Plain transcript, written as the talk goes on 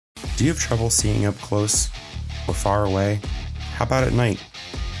Do you have trouble seeing up close or far away? How about at night?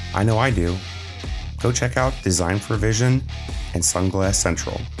 I know I do. Go check out Design for Vision and Sunglass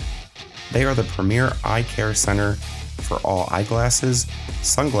Central. They are the premier eye care center for all eyeglasses,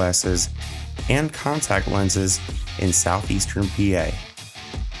 sunglasses, and contact lenses in southeastern PA.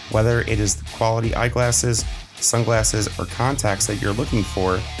 Whether it is the quality eyeglasses, sunglasses, or contacts that you're looking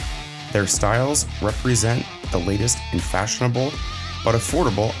for, their styles represent the latest in fashionable but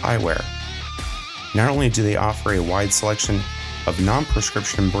affordable eyewear. Not only do they offer a wide selection of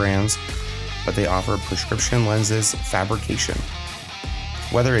non-prescription brands, but they offer prescription lenses fabrication.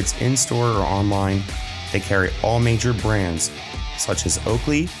 Whether it's in-store or online, they carry all major brands such as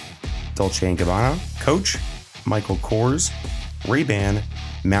Oakley, Dolce & Gabbana, Coach, Michael Kors, Ray-Ban,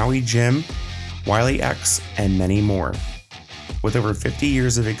 Maui Jim, Wiley X, and many more. With over 50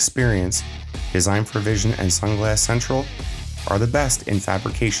 years of experience, Design for Vision and Sunglass Central are the best in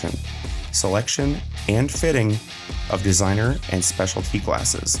fabrication, selection, and fitting of designer and specialty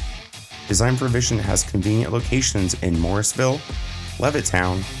glasses. Design for Vision has convenient locations in Morrisville,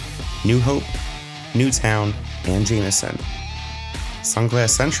 Levittown, New Hope, Newtown, and Jameson. Sunglass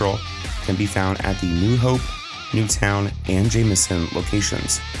Central can be found at the New Hope, Newtown, and Jameson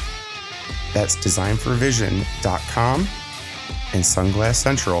locations. That's designforvision.com and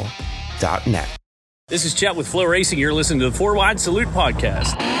sunglasscentral.net. This is Chet with Flow Racing. You're listening to the 4 Wide Salute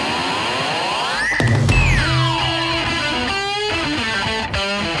Podcast.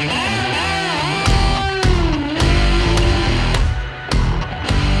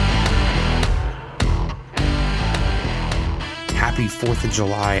 Happy 4th of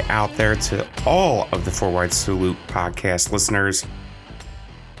July out there to all of the 4 Wide Salute Podcast listeners.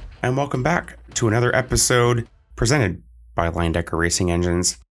 And welcome back to another episode presented by Leindecker Racing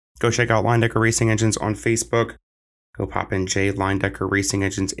Engines. Go check out Leindecker Racing Engines on Facebook. Go pop in J Leindecker Racing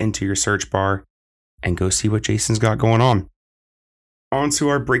Engines into your search bar and go see what Jason's got going on. On to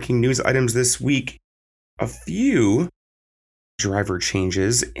our breaking news items this week. A few driver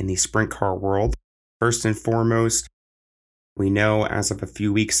changes in the sprint car world. First and foremost, we know as of a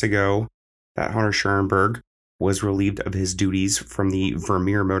few weeks ago that Hunter Schuerenberg was relieved of his duties from the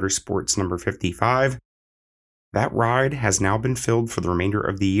Vermeer Motorsports number 55. That ride has now been filled for the remainder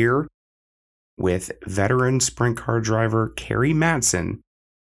of the year with veteran sprint car driver Kerry Madsen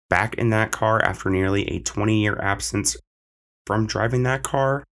back in that car after nearly a 20-year absence from driving that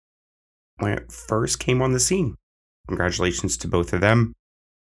car when it first came on the scene. Congratulations to both of them.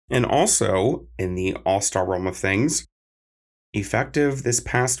 And also, in the all-star realm of things, effective this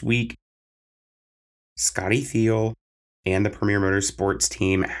past week, Scotty Thiel and the Premier Motorsports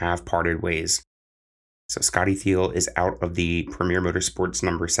team have parted ways. So Scotty Thiel is out of the Premier Motorsports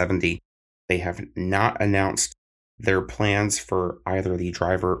number 70. They have not announced their plans for either the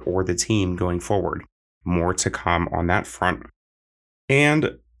driver or the team going forward. More to come on that front.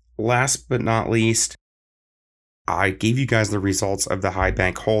 And last but not least, I gave you guys the results of the high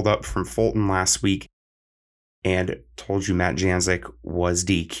bank holdup from Fulton last week and told you Matt Janzik was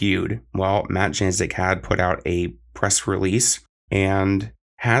DQ'd. Well, Matt Janzik had put out a press release and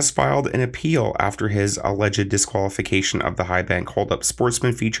has filed an appeal after his alleged disqualification of the high bank holdup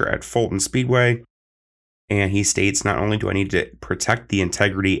sportsman feature at Fulton Speedway. And he states, not only do I need to protect the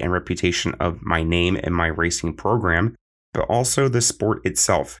integrity and reputation of my name and my racing program, but also the sport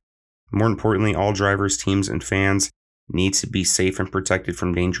itself. More importantly, all drivers, teams, and fans need to be safe and protected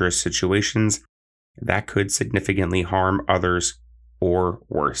from dangerous situations that could significantly harm others or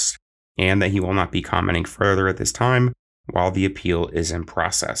worse. And that he will not be commenting further at this time while the appeal is in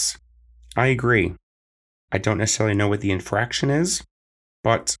process. I agree. I don't necessarily know what the infraction is,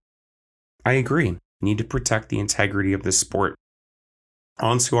 but I agree. We need to protect the integrity of the sport.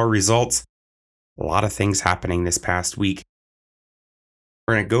 On to our results. A lot of things happening this past week.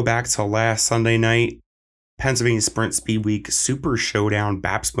 We're going to go back to last Sunday night. Pennsylvania Sprint Speed Week Super Showdown,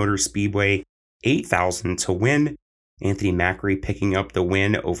 Baps Motor Speedway, 8,000 to win. Anthony Macri picking up the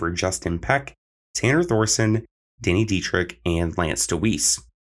win over Justin Peck, Tanner Thorson, Danny Dietrich, and Lance DeWeese.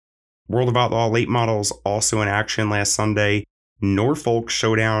 World of Outlaw late models also in action last Sunday. Norfolk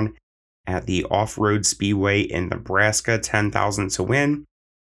Showdown at the Off-Road Speedway in Nebraska, 10,000 to win.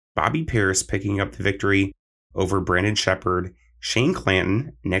 Bobby Pierce picking up the victory over Brandon Shepard, Shane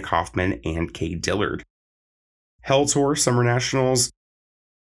Clanton, Nick Hoffman, and Cade Dillard. Hell Tour Summer Nationals,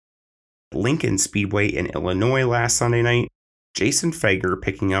 Lincoln Speedway in Illinois last Sunday night. Jason Fager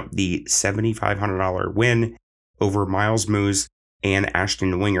picking up the $7,500 win over Miles Moose and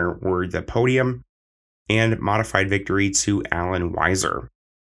Ashton Winger were the podium, and modified victory to Alan Weiser.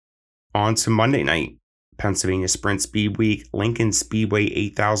 On to Monday night. Pennsylvania Sprint Speed Week, Lincoln Speedway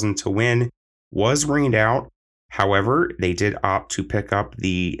 8,000 to win was rained out. However, they did opt to pick up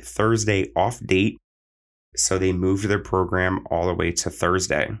the Thursday off date, so they moved their program all the way to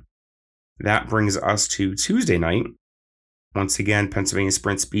Thursday. That brings us to Tuesday night. Once again, Pennsylvania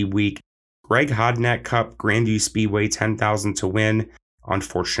Sprint Speed Week, Greg Hodnett Cup, Grandview Speedway 10,000 to win,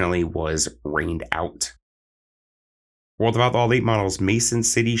 unfortunately was rained out. World of Outlaw late models, Mason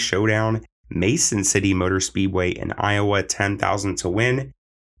City Showdown, Mason City Motor Speedway in Iowa 10,000 to win,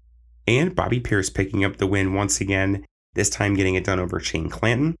 and Bobby Pierce picking up the win once again, this time getting it done over Shane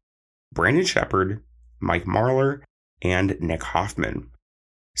Clanton, Brandon Shepard, Mike Marlar, and Nick Hoffman.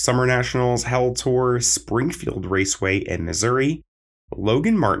 Summer Nationals Hell Tour, Springfield Raceway in Missouri,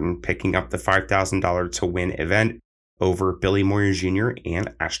 Logan Martin picking up the $5,000 to win event over Billy Moyer Jr.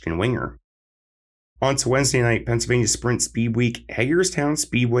 and Ashton Winger. On to Wednesday night, Pennsylvania Sprint Speed Week, Hagerstown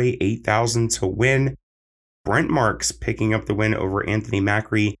Speedway 8,000 to win, Brent Marks picking up the win over Anthony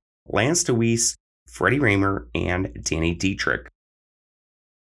Macri, Lance DeWeese, Freddie Raymer, and Danny Dietrich.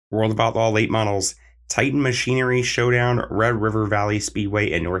 World of Outlaw late models, Titan Machinery Showdown, Red River Valley Speedway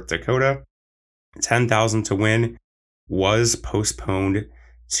in North Dakota, 10,000 to win, was postponed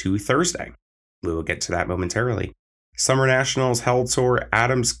to Thursday. We will get to that momentarily. Summer Nationals Hell Tour,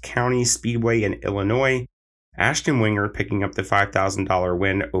 Adams County Speedway in Illinois, Ashton Winger picking up the $5,000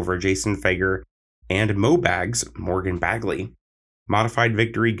 win over Jason Fager and Mobags, Morgan Bagley. Modified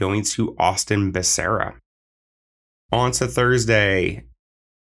victory going to Austin Becerra. On to Thursday,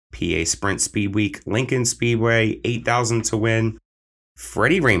 PA Sprint Speed Week, Lincoln Speedway, 8,000 to win.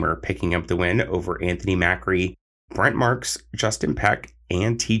 Freddie Raymer picking up the win over Anthony Macri, Brent Marks, Justin Peck,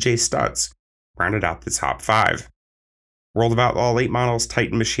 and TJ Stutz rounded out the top 5. World of Outlaw late models,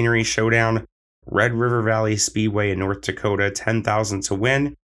 Titan Machinery Showdown, Red River Valley Speedway in North Dakota, 10,000 to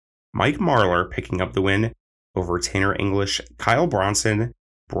win. Mike Marlar picking up the win over Tanner English, Kyle Bronson,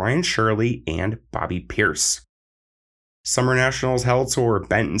 Brian Shirley, and Bobby Pierce. Summer Nationals Hell Tour,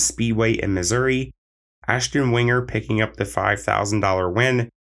 Benton Speedway in Missouri, Ashton Winger picking up the $5,000 win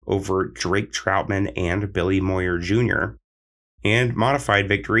over Drake Troutman and Billy Moyer Jr. And modified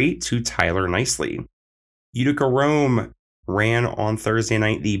victory to Tyler Nicely. Utica Rome ran on Thursday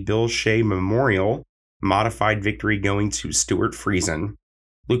night the Bill Shea Memorial, modified victory going to Stuart Friesen.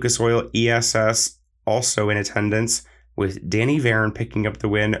 Lucas Oil ESS also in attendance, with Danny Varon picking up the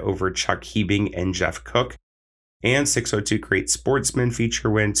win over Chuck Hebing and Jeff Cook, and 602 Crate Sportsman feature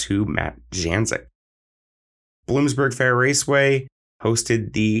win to Matt Janzik. Bloomsburg Fair Raceway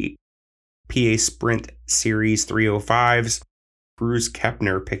hosted the PA Sprint Series 305s, Bruce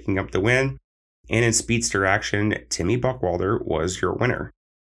Kepner picking up the win, and in speedster action, Timmy Buckwalter was your winner.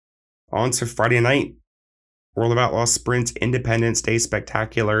 On to Friday night, World of Outlaw Sprint Independence Day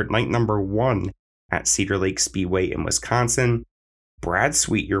Spectacular, night number 1 at Cedar Lake Speedway in Wisconsin. Brad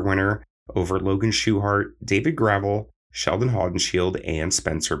Sweet, your winner, over Logan Schuhart, David Gravel, Sheldon Haudenschild, and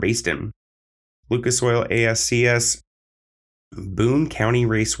Spencer Baston. Lucas Oil ASCS, Boone County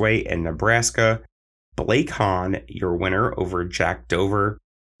Raceway in Nebraska. Blake Hahn, your winner, over Jack Dover,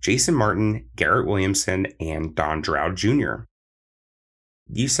 Jason Martin, Garrett Williamson, and Don Dowd Jr.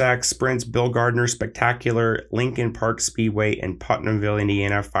 USAC Sprint Bill Gardner Spectacular, Lincoln Park Speedway in Putnamville,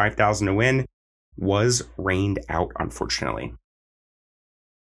 Indiana, 5,000 to win, was rained out, unfortunately.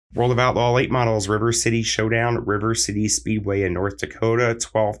 World of Outlaw late models, River City Showdown, River City Speedway in North Dakota,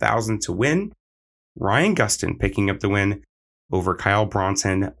 12,000 to win. Ryan Gustin picking up the win over Kyle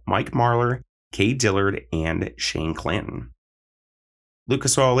Bronson, Mike Marlar, Cade Dillard, and Shane Clanton.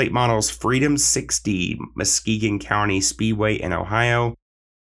 Lucas Oil late models, Freedom 60, Muskegon County Speedway in Ohio.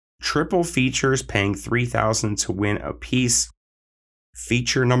 Triple features paying $3,000 to win apiece.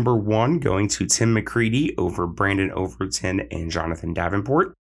 Feature number 1 going to Tim McCready over Brandon Overton and Jonathan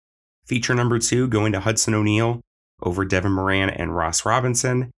Davenport. Feature number 2 going to Hudson O'Neill over Devin Moran and Ross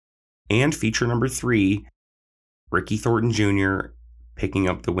Robinson. And feature number 3, Ricky Thornton Jr. picking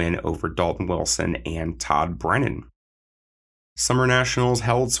up the win over Dalton Wilson and Todd Brennan. Summer Nationals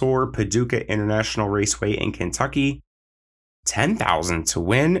Hell Tour, Paducah International Raceway in Kentucky. 10,000 to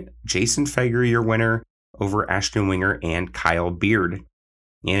win. Jason Fager, your winner, over Ashton Winger and Kyle Beard.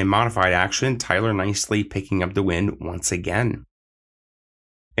 And in modified action, Tyler Nicely picking up the win once again.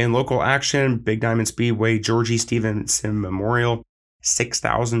 In local action, Big Diamond Speedway, Georgie Stevenson Memorial,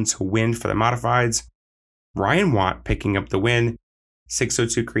 6,000 to win for the modifieds. Ryan Watt picking up the win.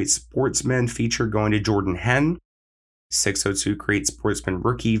 602 Crate Sportsman feature going to Jordan Henn. 602 Crate Sportsman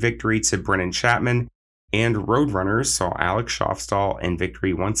rookie victory to Brennan Chapman. And Roadrunners saw Alex Schofstall in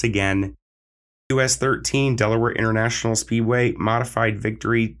victory once again. US 13 Delaware International Speedway modified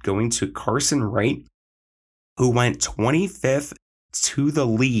victory going to Carson Wright who went 25th to the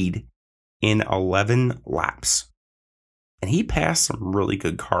lead in 11 laps. And he passed some really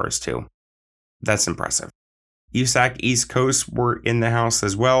good cars too. That's impressive. USAC East Coast were in the house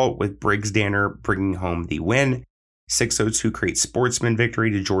as well, with Briggs Danner bringing home the win. 602 Crate Sportsman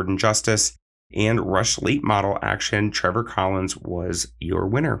victory to Jordan Justice, and Rush Late Model action, Trevor Collins was your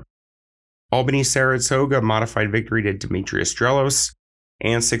winner. Albany Saratoga modified victory to Demetrius Drelos,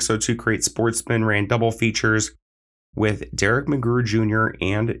 and 602 Crate Sportsman ran double features with Derek McGrew Jr.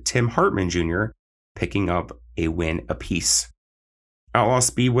 and Tim Hartman Jr. picking up a win apiece. Outlaw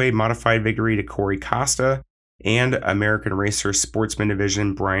Speedway modified victory to Corey Costa, and American Racer Sportsman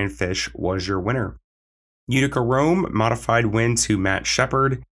Division Brian Fish was your winner. Utica Rome modified win to Matt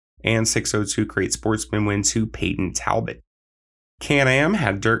Shepard, and 602 Crate Sportsman win to Peyton Talbot. Can-Am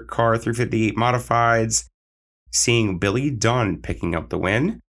had Dirt Car 358 modifieds, seeing Billy Dunn picking up the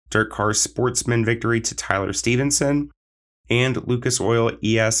win. Dirt Car Sportsman victory to Tyler Stevenson, and Lucas Oil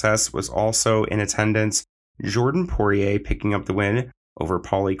ESS was also in attendance. Jordan Poirier picking up the win over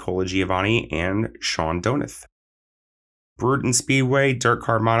Paulie Colagiovanni and Sean Donath. Bruton Speedway Dirt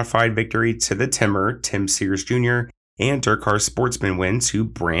Car modified victory to the Timmer, Tim Sears Jr., and Dirt Car Sportsman win to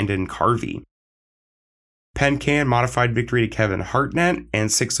Brandon Carvey. Penn Can modified victory to Kevin Hartnett,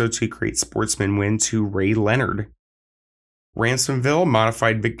 and 602 Crate Sportsman win to Ray Leonard. Ransomville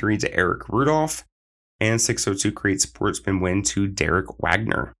modified victory to Eric Rudolph, and 602 Crate Sportsman win to Derek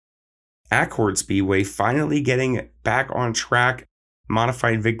Wagner. Accord Speedway finally getting back on track,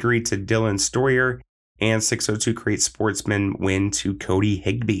 modified victory to Dylan Stoyer, and 602 Crate Sportsman win to Cody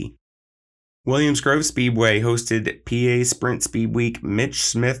Higbee. Williams Grove Speedway hosted PA Sprint Speed Week Mitch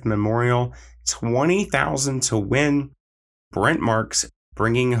Smith Memorial, 20,000 to win. Brent Marks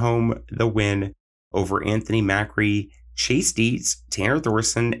bringing home the win over Anthony Macri. Chase Dietz, Tanner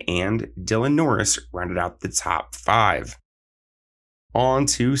Thorson, and Dylan Norris rounded out the top 5. On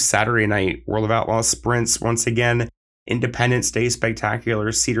to Saturday night, World of Outlaws sprints once again. Independence Day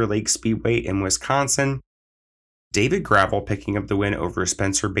Spectacular, Cedar Lake Speedway in Wisconsin. David Gravel picking up the win over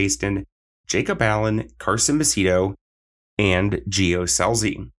Spencer Baston, Jacob Allen, Carson Macedo, and Gio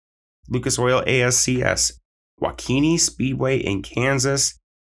Selzy. Lucas Oil ASCS, Waukene Speedway in Kansas.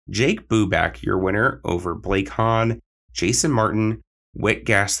 Jake Buback, your winner over Blake Hahn, Jason Martin, Whit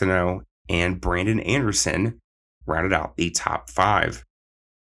Gastineau, and Brandon Anderson rounded out the top 5.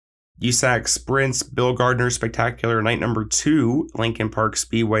 USAC Sprints, Bill Gardner Spectacular, night number 2, Lincoln Park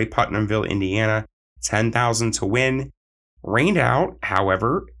Speedway, Putnamville, Indiana, 10,000 to win. Rained out,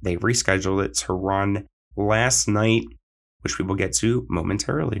 however, they rescheduled it to run last night, which we will get to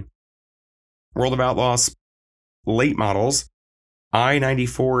momentarily. World of Outlaws late models,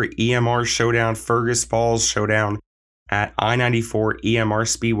 I-94 EMR Showdown, Fergus Falls Showdown at I-94 EMR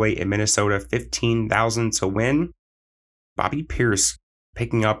Speedway in Minnesota, 15,000 to win. Bobby Pierce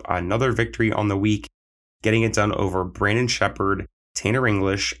picking up another victory on the week, getting it done over Brandon Shepard, Tanner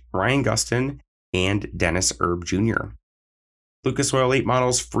English, Ryan Gustin, and Dennis Erb Jr. Lucas Oil 8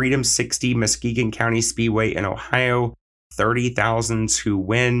 Models Freedom 60 Muskegon County Speedway in Ohio, 30,000 to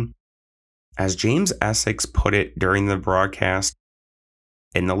win. As James Essex put it during the broadcast,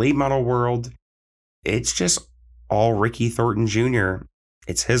 in the late model world, it's just all Ricky Thornton Jr.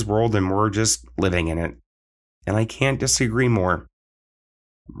 It's his world and we're just living in it. And I can't disagree more.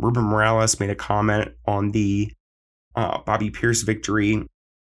 Ruben Morales made a comment on the Bobby Pierce victory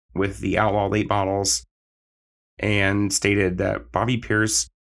with the Outlaw late models and stated that Bobby Pierce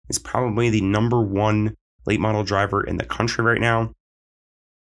is probably the number 1 late model driver in the country right now.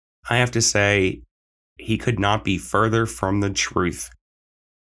 I have to say, he could not be further from the truth.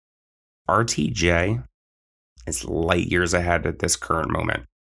 RTJ is light years ahead at this current moment.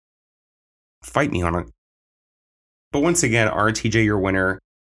 Fight me on it. But once again, RTJ your winner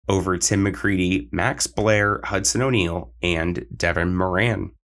over Tim McCready, Max Blair, Hudson O'Neill, and Devin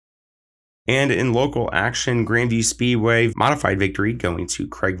Moran. And in local action, Grandview Speedway, modified victory going to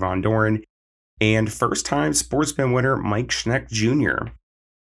Craig Von Doren, and first-time sportsman winner Mike Schneck Jr.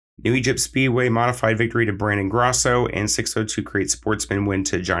 New Egypt Speedway, modified victory to Brandon Grosso, and 602 Crate Sportsman win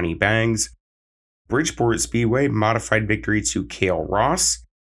to Johnny Bangs. Bridgeport Speedway, modified victory to Cale Ross,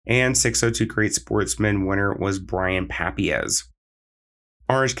 and 602 Crate Sportsman winner was Brian Papiez.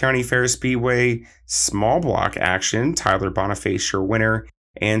 Orange County Fair Speedway, small block action, Tyler Boniface your winner,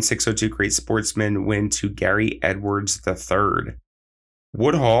 and 602 Crate Sportsman win to Gary Edwards III.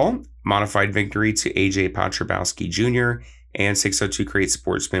 Woodhall, modified victory to AJ Piotrowski Jr., and 602 Crate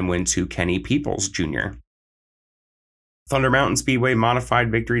Sportsman win to Kenny Peoples Jr. Thunder Mountain Speedway, modified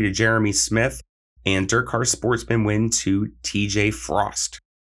victory to Jeremy Smith, and Dirt Car Sportsman win to TJ Frost.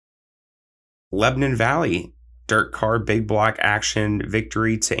 Lebanon Valley, Dirt Car Big Block Action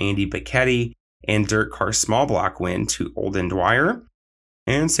victory to Andy Bicchetti, and Dirt Car Small Block win to Olden Dwyer,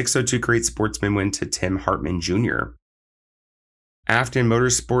 and 602 Great Sportsman win to Tim Hartman Jr. Afton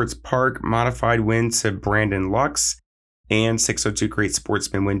Motorsports Park Modified win to Brandon Lux, and 602 Great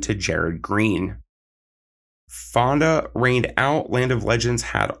Sportsman win to Jared Green. Fonda rained out, Land of Legends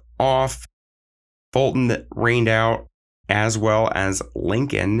had off, Fulton rained out, as well as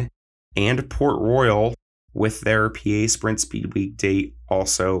Lincoln and Port Royal with their PA Sprint Speed Week date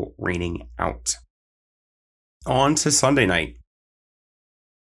also raining out. On to Sunday night.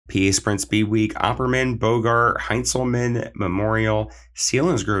 PA Sprint Speed Week, Opperman, Bogart, Heinzelman, Memorial,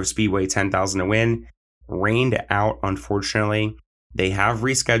 Selinsgrove Speedway 10,000 to win. Rained out, unfortunately. They have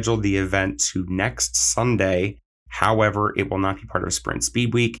rescheduled the event to next Sunday. However, it will not be part of Sprint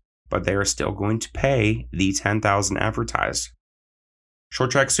Speed Week, but they are still going to pay the 10,000 advertised.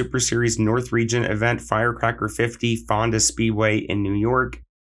 Short Track Super Series North Region event, Firecracker 50, Fonda Speedway in New York.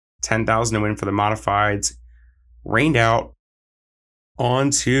 10,000 to win for the modifieds. Rained out.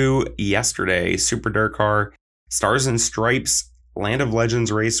 On to yesterday, Super Dirt Car, Stars and Stripes, Land of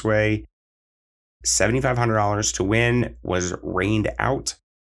Legends Raceway, $7,500 to win, was rained out.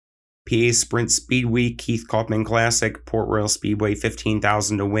 PA Sprint Speed Week, Keith Kaufman Classic, Port Royal Speedway,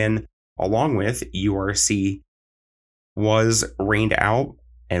 $15,000 to win, along with URC, was rained out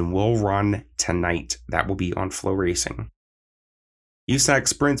and will run tonight. That will be on Flow Racing. USAC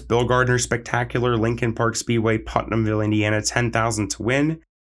Sprints, Bill Gardner Spectacular, Lincoln Park Speedway, Putnamville, Indiana, $10,000 to win.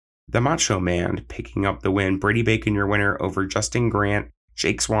 The Macho Man picking up the win. Brady Bacon, your winner, over Justin Grant,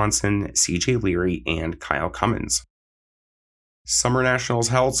 Jake Swanson, CJ Leary, and Kyle Cummins. Summer Nationals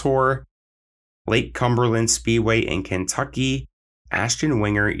Hell Tour, Lake Cumberland Speedway in Kentucky. Ashton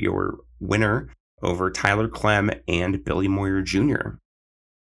Winger, your winner, over Tyler Clem and Billy Moyer Jr.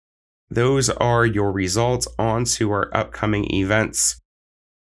 Those are your results. On to our upcoming events.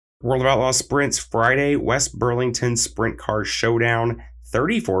 World of Outlaws Sprints Friday, West Burlington Sprint Car Showdown,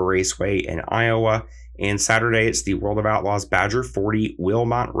 34 Raceway in Iowa. And Saturday, it's the World of Outlaws Badger 40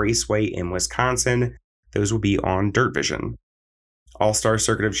 Wilmot Raceway in Wisconsin. Those will be on Dirt Vision. All-Star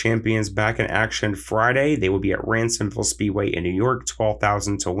Circuit of Champions back in action Friday. They will be at Ransomville Speedway in New York,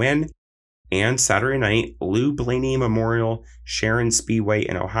 $12,000 to win. And Saturday night, Lou Blaney Memorial Sharon Speedway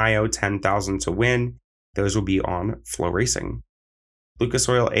in Ohio, $10,000 to win. Those will be on Flow Racing. Lucas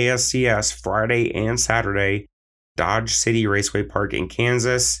Oil ASCS Friday and Saturday, Dodge City Raceway Park in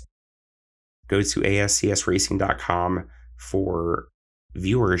Kansas. Go to ascsracing.com for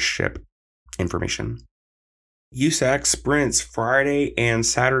viewership information. USAC Sprints Friday and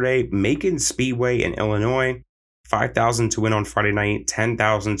Saturday, Macon Speedway in Illinois. $5,000 to win on Friday night,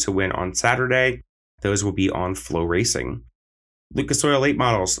 $10,000 to win on Saturday. Those will be on Flow Racing. Lucas Oil Late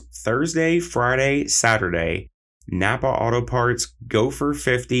Models, Thursday, Friday, Saturday. Napa Auto Parts, Gopher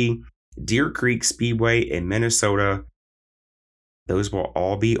 50, Deer Creek Speedway in Minnesota. Those will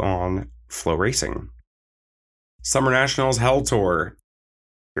all be on Flow Racing. Summer Nationals Hell Tour.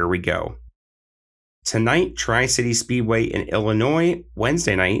 Here we go. Tonight, Tri-City Speedway in Illinois.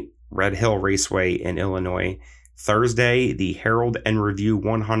 Wednesday night, Red Hill Raceway in Illinois. Thursday, the Herald and Review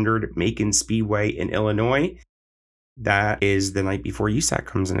 100 Macon Speedway in Illinois. That is the night before USAC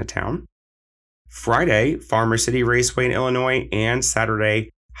comes into town. Friday, Farmer City Raceway in Illinois. And Saturday,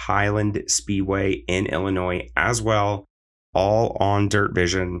 Highland Speedway in Illinois as well. All on Dirt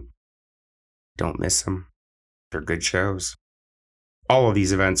Vision. Don't miss them. They're good shows. All of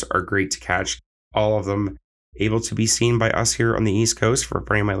these events are great to catch. All of them able to be seen by us here on the East Coast. For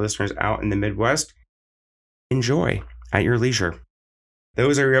any of my listeners out in the Midwest, enjoy at your leisure.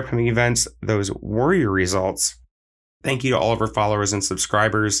 Those are your upcoming events. Those were your results. Thank you to all of our followers and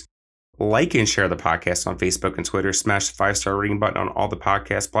subscribers. Like and share the podcast on Facebook and Twitter. Smash the 5-star rating button on all the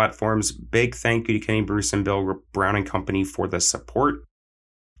podcast platforms. Big thank you to Kenny Bruce and Bill Brown and Company for the support.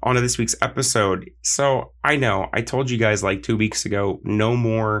 On to this week's episode. So I know I told you guys like 2 weeks ago, no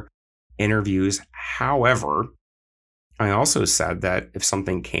more interviews. However, I also said that if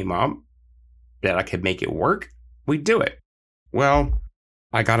something came up that I could make it work, we'd do it. Well,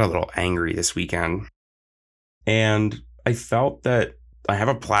 I got a little angry this weekend, and I felt that I have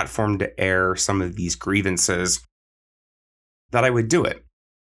a platform to air some of these grievances, that I would do it.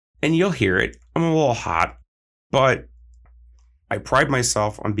 And you'll hear it. I'm a little hot, but I pride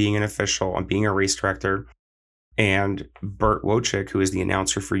myself on being an official, on being a race director. And Bert Wojcik, who is the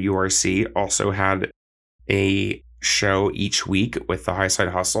announcer for URC, also had a show each week with the High Side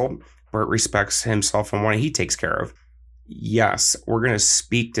Hustle. Bert respects himself on what he takes care of. Yes, we're going to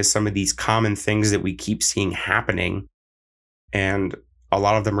speak to some of these common things that we keep seeing happening. And a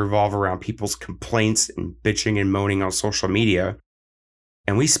lot of them revolve around people's complaints and bitching and moaning on social media.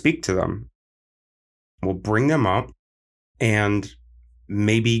 And we speak to them. We'll bring them up and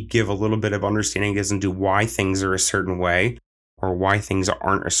maybe give a little bit of understanding as to why things are a certain way or why things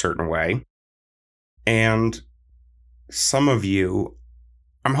aren't a certain way. And some of you,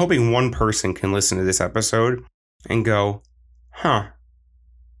 I'm hoping one person can listen to this episode and go,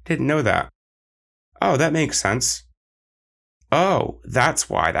 didn't know that. Oh, that makes sense. Oh, that's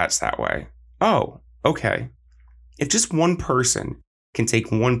why that's that way. Oh, okay. If just one person can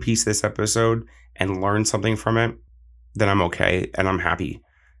take one piece of this episode and learn something from it, then I'm okay and I'm happy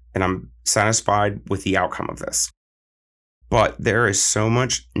and I'm satisfied with the outcome of this. But there is so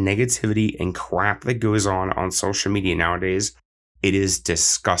much negativity and crap that goes on social media nowadays. It is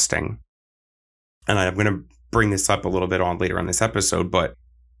disgusting. And I'm going to bring this up a little bit on later on this episode, but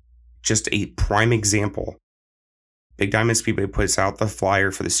just a prime example. Big Diamond Speedway puts out the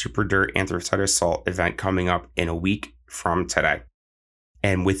flyer for the Super Dirt Anthracite Assault event coming up in a week from today.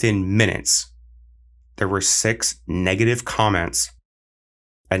 And within minutes, there were 6 negative comments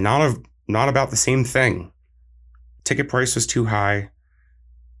and not about the same thing. Ticket price was too high.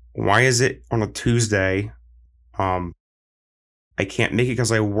 Why is it on a Tuesday? I can't make it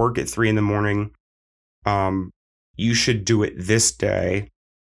because I work at 3 a.m. You should do it this day.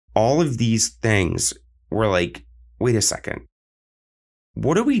 All of these things were like, wait a second.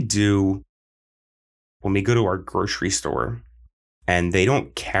 What do we do when we go to our grocery store and they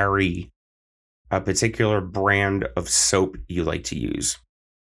don't carry a particular brand of soap you like to use?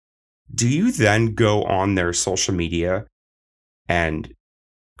 Do you then go on their social media and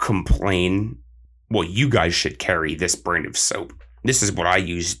complain, well, you guys should carry this brand of soap. This is what I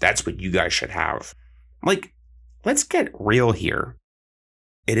use. That's what you guys should have. Like, let's get real here.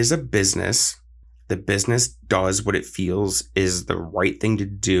 It is a business. The business does what it feels is the right thing to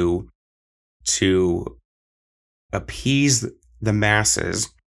do to appease the masses.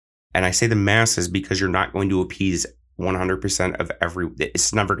 And I say the masses because you're not going to appease 100% of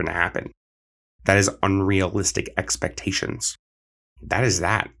it's never going to happen. That is unrealistic expectations. That is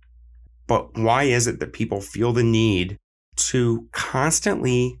that. But why is it that people feel the need to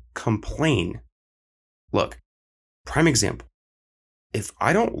constantly complain? Look, prime example. If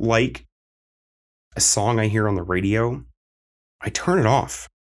I don't like a song I hear on the radio, I turn it off.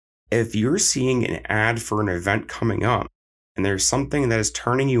 If you're seeing an ad for an event coming up and there's something that is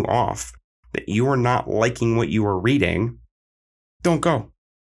turning you off, that you are not liking what you are reading, don't go.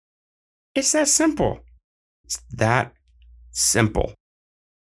 It's that simple. It's that simple.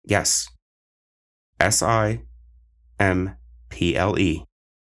 Yes. SIMPLE. And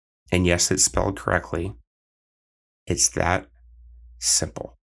yes, it's spelled correctly. It's that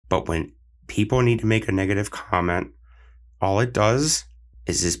simple. But when people need to make a negative comment, all it does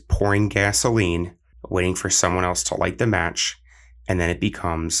is pouring gasoline, waiting for someone else to light the match, and then it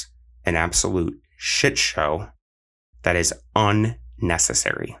becomes an absolute shit show that is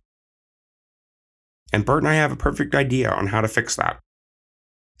unnecessary. And Bert and I have a perfect idea on how to fix that.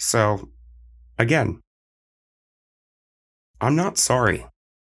 So, again, I'm not sorry.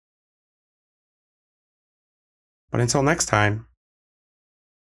 But until next time,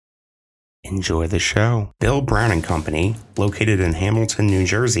 enjoy the show. Bill Brown & Company, located in Hamilton, New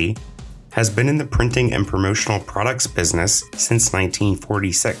Jersey, has been in the printing and promotional products business since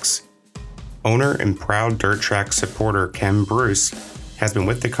 1946. Owner and proud dirt track supporter Ken Bruce has been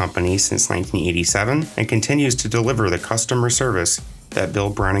with the company since 1987 and continues to deliver the customer service that Bill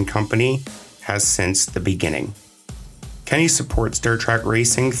Brown & Company has since the beginning. Kenny supports dirt track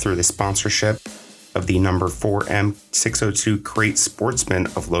racing through the sponsorship of the number 4M602 Crate Sportsman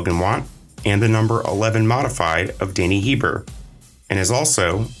of Logan Watt and the number 11 Modified of Danny Heber, and is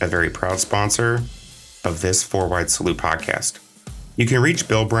also a very proud sponsor of this 4-Wide Salute podcast. You can reach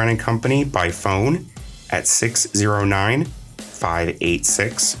Bill Brown & Company by phone at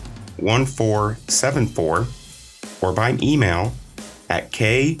 609-586-1474 or by email at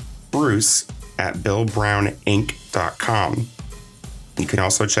kbruce@billbrowninc.com. You can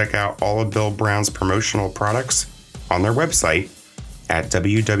also check out all of Bill Brown's promotional products on their website at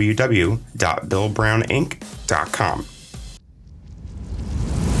www.billbrowninc.com.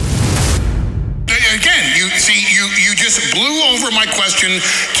 Again, you just blew over my question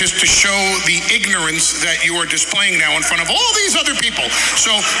just to show the ignorance that you are displaying now in front of all these other people.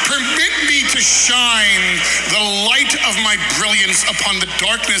 So permit me to shine the light of my brilliance upon the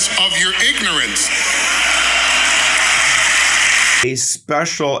darkness of your ignorance. A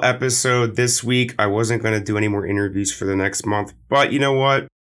special episode this week. I wasn't going to do any more interviews for the next month, but you know what?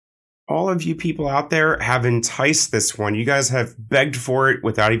 all of you people out there have enticed this one. You guys have begged for it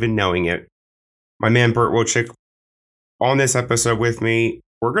without even knowing it. My man Bert Wilczyk on this episode with me.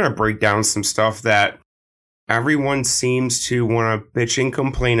 We're going to break down some stuff that everyone seems to want to bitch and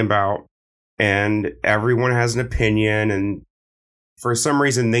complain about, and everyone has an opinion, and for some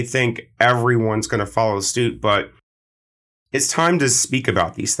reason they think everyone's going to follow suit, but it's time to speak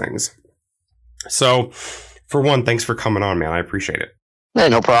about these things. So, for one, thanks for coming on, man. I appreciate it. Hey,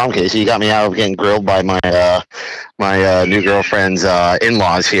 no problem, Casey. You got me out of getting grilled by my new girlfriend's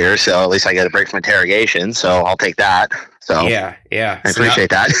in-laws here, so at least I get a break from interrogation. So I'll take that. So yeah, I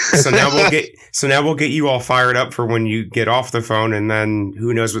appreciate that. So now we'll get you all fired up for when you get off the phone, and then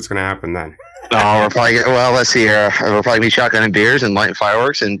who knows what's going to happen then. Oh, let's see here. We'll probably be shotgunning beers and lighting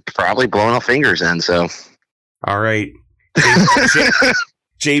fireworks and probably blowing off fingers then. So all right,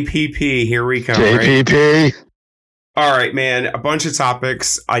 JPP, here we come. JPP. Right? All right, man. A bunch of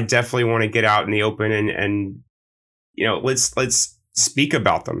topics I definitely want to get out in the open and let's speak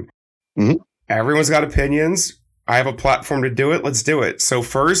about them. Mm-hmm. Everyone's got opinions. I have a platform to do it. Let's do it. So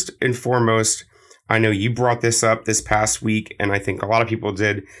first and foremost, I know you brought this up this past week, and I think a lot of people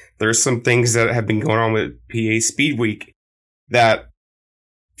did. There's some things that have been going on with PA Speed Week that,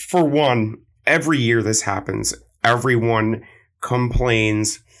 for one, every year this happens. Everyone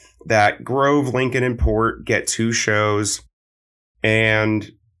complains that Grove, Lincoln, and Port get 2 shows,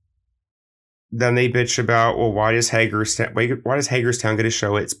 and then they bitch about, well, why does Hagerstown get a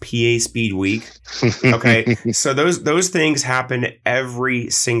show? It's PA Speed Week. Okay, so those things happen every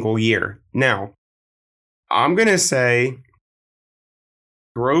single year. Now, I'm gonna say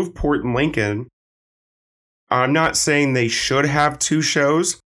Grove, Port, and Lincoln. I'm not saying they should have 2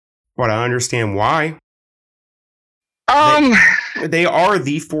 shows, but I understand why. They are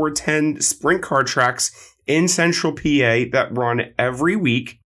the 410 sprint car tracks in Central PA that run every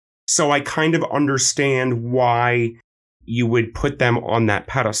week. So I kind of understand why you would put them on that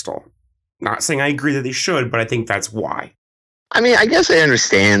pedestal. Not saying I agree that they should, but I think that's why. I mean, I guess I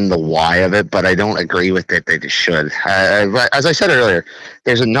understand the why of it, but I don't agree with it. They just should. As I said earlier,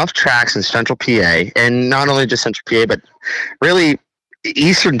 there's enough tracks in Central PA, and not only just Central PA, but really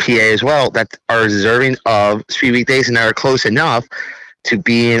Eastern PA as well, that are deserving of Speed Week days and that are close enough to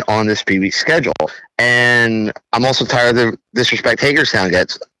being on the Speed Week schedule. And I'm also tired of the disrespect Hagerstown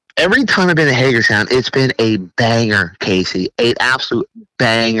gets. Every time I've been to Hagerstown, it's been a banger, Casey. An absolute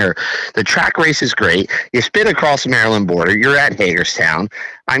banger. The track race is great. You spin across the Maryland border. You're at Hagerstown.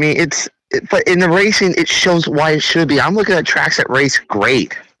 I mean, but in the racing, it shows why it should be. I'm looking at tracks that race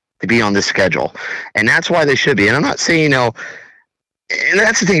great to be on this schedule. And that's why they should be. And I'm not saying, and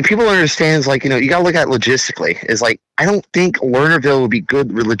that's the thing. People understand is you got to look at it logistically. Is I don't think Lernerville would be good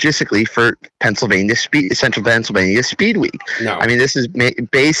logistically for Central Pennsylvania Speed Week. No. I mean, this is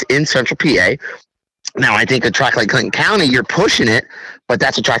based in Central PA. Now, I think a track like Clinton County, you're pushing it, but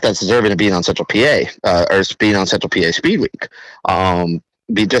that's a track that's deserving of being on Central PA or being on Central PA Speed Week.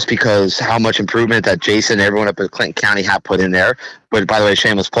 Just because how much improvement that Jason and everyone up at Clinton County have put in there. But by the way,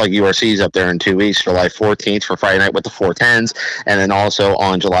 shameless plug, URC's up there in 2 weeks, July 14th for Friday night with the 410s. And then also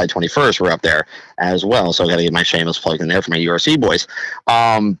on July 21st, we're up there as well. So I got to get my shameless plug in there for my URC boys.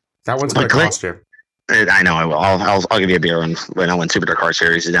 That one's going to cost you. I know I will. I'll give you a beer when I win Super Car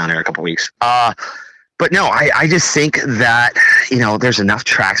Series is down there in a couple weeks. But no, I just think that, there's enough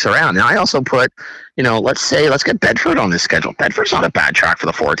tracks around. And I also put, let's get Bedford on this schedule. Bedford's not a bad track for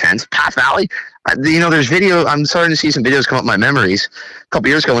the 410s. Path Valley, there's video. I'm starting to see some videos come up in my memories. A couple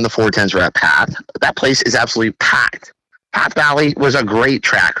years ago when the 410s were at Path, that place is absolutely packed. Path Valley was a great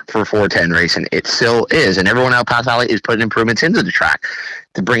track for 410 racing. It still is. And everyone out Path Valley is putting improvements into the track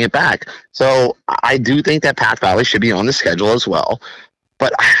to bring it back. So I do think that Path Valley should be on the schedule as well.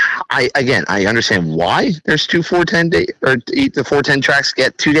 But I understand why there's 2 410 or the 410 tracks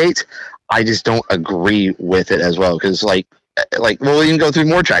get 2 dates. I just don't agree with it as well because we'll even go through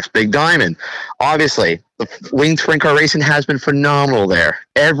more tracks. Big Diamond, obviously, the winged sprint car racing has been phenomenal there.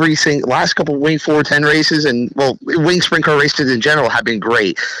 Every single last couple of winged 410 races and winged sprint car races in general have been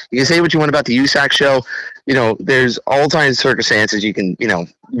great. You can say what you want about the USAC show. There's all kinds of circumstances you can,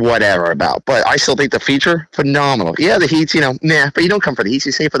 whatever about. But I still think the feature, phenomenal. Yeah, the heats, but you don't come for the heats.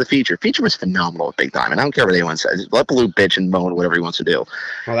 You say for the feature. Feature was phenomenal with Big Diamond. I don't care what anyone says. Let Blue bitch and moan whatever he wants to do.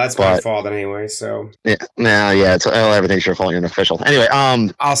 Well, that's my fault anyway, so. Yeah, it's everything's your fault. You're an official. Anyway,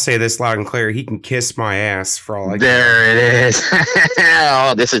 I'll say this loud and clear. He can kiss my ass for all I care. There it is.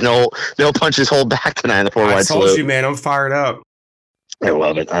 This is no punches hold back tonight in the 4-wide salute. I told you, man, I'm fired up. I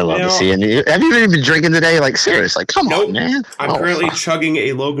love it. I love to see it. Have you even been drinking today? Seriously, come on, man. I'm currently chugging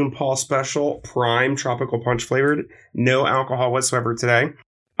a Logan Paul Special Prime Tropical Punch flavored. No alcohol whatsoever today.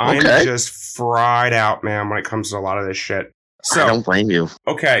 I'm just fried out, man, when it comes to a lot of this shit. So I don't blame you.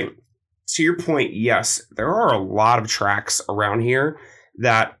 Okay, to your point, yes, there are a lot of tracks around here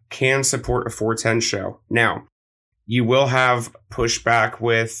that can support a 410 show. Now, you will have pushback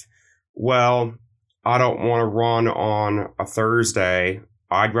with, well, I don't want to run on a Thursday.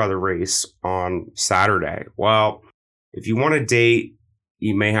 I'd rather race on Saturday. Well, if you want a date,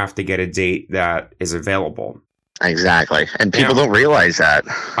 you may have to get a date that is available. Exactly. And people don't realize that.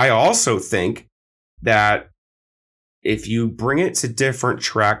 I also think that if you bring it to different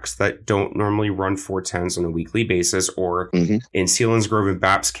tracks that don't normally run 410s on a weekly basis, or in Selinsgrove and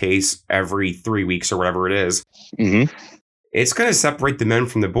BAP's case, every 3 weeks or whatever it is, it's going to separate the men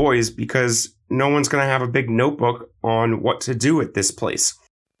from the boys because no one's going to have a big notebook on what to do at this place.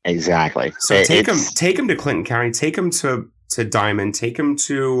 Exactly. So take them to Clinton County, take them to Diamond, take them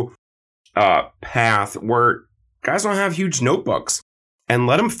to Path, where guys don't have huge notebooks, and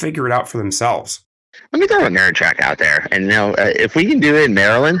let them figure it out for themselves. Let me throw a nerd track out there. And if we can do it in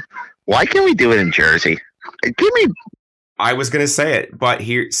Maryland, why can't we do it in Jersey? I was going to say it, but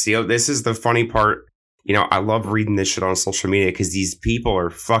here, see, this is the funny part. I love reading this shit on social media because these people are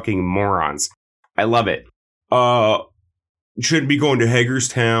fucking morons. I love it. Shouldn't be going to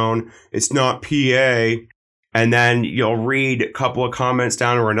Hagerstown. It's not PA. And then you'll read a couple of comments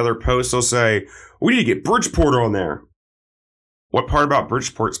down, or another post will say, we need to get Bridgeport on there. What part about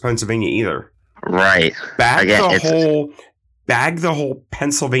Bridgeport's Pennsylvania either? Right. Bag the whole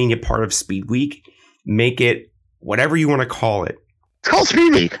Pennsylvania part of Speed Week. Make it whatever you want to call it. It's called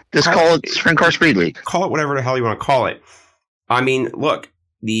Speed Week. Just call it Sprint Car Speed Week. Call it whatever the hell you want to call it. I mean, look,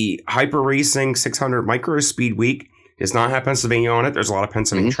 the Hyper Racing 600 Micro Speed Week does not have Pennsylvania on it. There's a lot of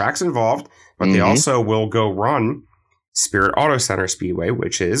Pennsylvania tracks involved, but they also will go run Spirit Auto Center Speedway,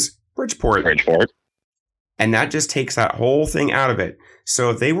 which is Bridgeport. And that just takes that whole thing out of it. So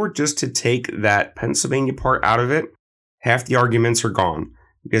if they were just to take that Pennsylvania part out of it, half the arguments are gone.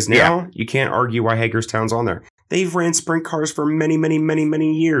 Because now you can't argue why Hagerstown's on there. They've ran sprint cars for many, many, many,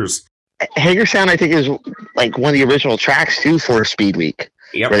 many years. Hagerstown, I think, is like one of the original tracks, too, for Speed Week.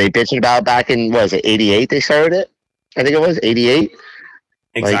 Yep. Where they bitched about back in, 88 they started it? I think it was 88.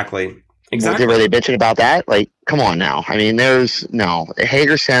 Exactly. Were they bitching about that? Come on now. I mean,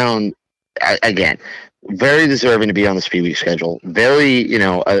 Hagerstown, again, very deserving to be on the Speed Week schedule. Very,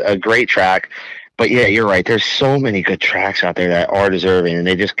 a great track. But yeah, you're right. There's so many good tracks out there that are deserving, and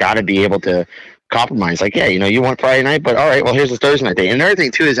they just got to be able to compromise. You want Friday night, but all right, well, here's the Thursday night day. And another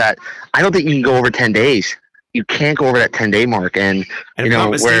thing too is that I don't think you can go over 10 days. You can't go over that 10-day mark. And if I'm not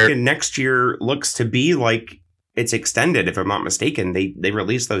mistaken, next year looks to be like it's extended. If I'm not mistaken, they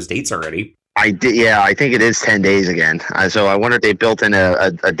released those dates already. I think it is 10 days again. So I wonder if they built in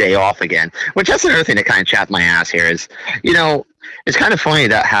a day off again, which that's another thing that kind of chapped my ass here is, it's kind of funny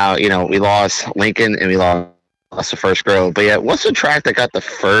that how, we lost Lincoln and we lost the first Grove. But yeah, what's the track that got the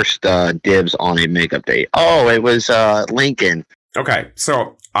first dibs on a makeup date? Oh, it was Lincoln. Okay,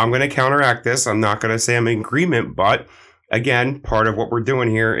 so I'm going to counteract this. I'm not going to say I'm in agreement, but again, part of what we're doing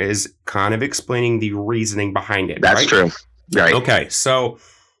here is kind of explaining the reasoning behind it. That's true. Right. Okay, so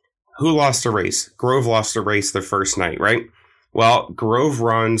who lost a race? Grove lost a race the first night, right? Well, Grove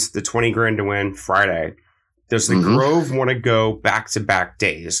runs the 20 grand to win Friday. Does the Grove want to go back-to-back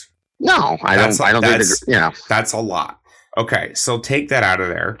days? No, I don't think that's a lot. Okay, so take that out of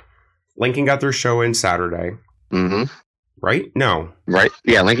there. Lincoln got their show in Saturday. Right? No. Right.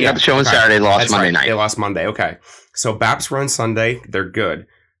 Yeah, Lincoln got the show on Saturday, lost Monday night. They lost Monday. Okay. So BAPS run Sunday. They're good.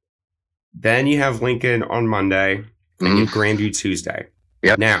 Then you have Lincoln on Monday, and you have Grandview Tuesday.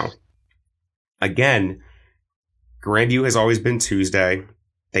 Yep. Now, again, Grandview has always been Tuesday.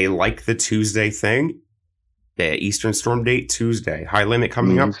 They like the Tuesday thing. The Eastern Storm date, Tuesday. High Limit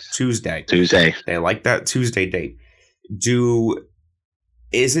coming up, Tuesday. They like that Tuesday date.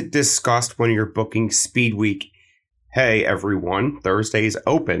 Is it discussed when you're booking Speed Week? Hey, everyone, Thursday's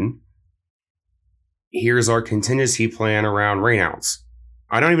open. Here's our contingency plan around rainouts.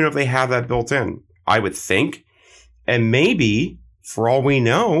 I don't even know if they have that built in. I would think. And maybe, for all we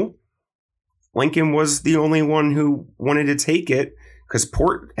know, Lincoln was the only one who wanted to take it because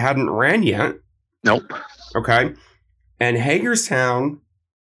Port hadn't ran yet. Nope. Okay. And Hagerstown,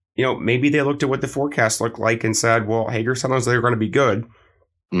 maybe they looked at what the forecast looked like and said, well, Hagerstown knows they're going to be good.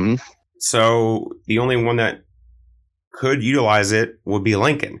 So the only one that could utilize it would be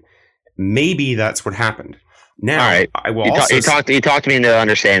Lincoln. Maybe that's what happened. Now, all right. I will you talked me into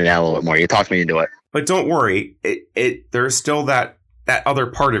understanding that a little bit more. You talked me into it. But don't worry. There's still that other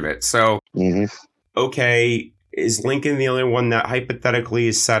part of it. So, okay, is Lincoln the only one that hypothetically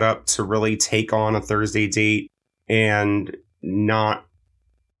is set up to really take on a Thursday date and not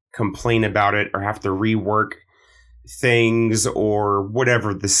complain about it or have to rework things or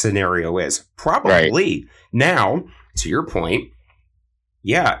whatever the scenario is. Probably. Right. Now, to your point,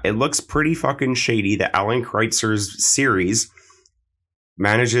 yeah, it looks pretty fucking shady that Alan Kreitzer's series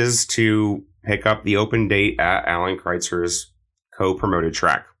manages to pick up the open date at Alan Kreitzer's co-promoted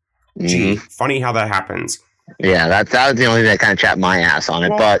track. Gee, funny how that happens. Yeah, that was the only thing that kind of chapped my ass on it.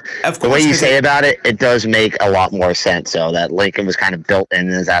 Well, but the way you say about it, it does make a lot more sense. So that Lincoln was kind of built in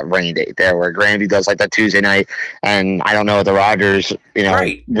as that rain date there, where Grandview does like that Tuesday night, and I don't know, the Rogers,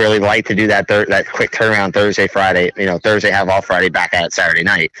 really like to do that that quick turnaround Thursday, Friday. Thursday have off, Friday back at it Saturday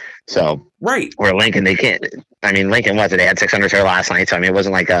night. So where Lincoln, they can't. I mean, Lincoln they had 600 there last night, so I mean, it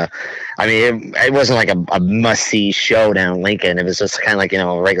wasn't like it wasn't like a must see show down Lincoln. It was just kind of like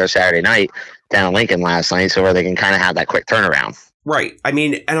a regular Saturday night down Lincoln last night, so where they can kind of have that quick turnaround. Right. I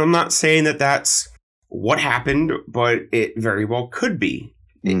mean, and I'm not saying that that's what happened, but it very well could be.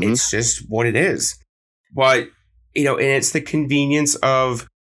 It's just what it is. But, and it's the convenience of,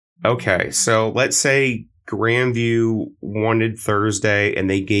 okay, so let's say Grandview wanted Thursday and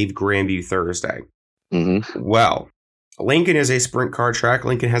they gave Grandview Thursday. Well, Lincoln is a sprint car track.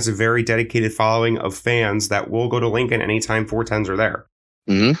 Lincoln has a very dedicated following of fans that will go to Lincoln anytime 410s are there.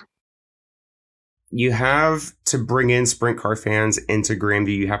 You have to bring in sprint car fans into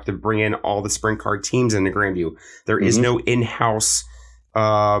Grandview. You have to bring in all the sprint car teams into Grandview. There is no in-house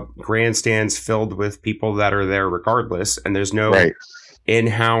grandstands filled with people that are there regardless, and there's no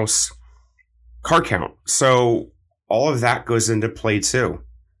in-house car count. So all of that goes into play too.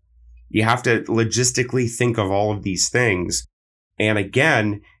 You have to logistically think of all of these things. And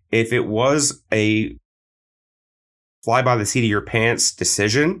again, if it was a fly by the seat of your pants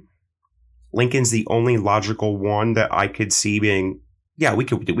decision, Lincoln's the only logical one that I could see being, yeah, we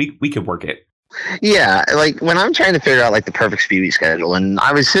could work it. Yeah, like when I'm trying to figure out like the perfect speed week schedule, and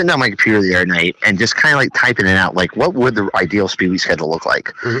I was sitting on my computer the other night and just kind of like typing it out, like what would the ideal speed week schedule look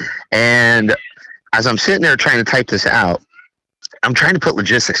like? And as I'm sitting there trying to type this out, I'm trying to put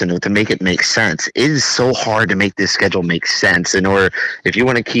logistics into it to make it make sense. It is so hard to make this schedule make sense in order, if you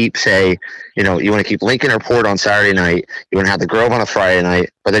want to keep, say, you want to keep Lincoln or Port on Saturday night, you want to have the Grove on a Friday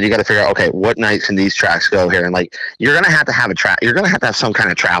night, but then you got to figure out, okay, what nights can these tracks go here? And like, you're going to have you're going to have some kind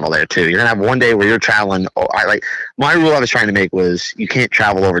of travel there too. You're going to have one day where you're traveling. My rule I was trying to make was you can't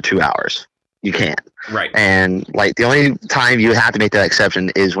travel over 2 hours. You can't. Right. And like the only time you have to make that exception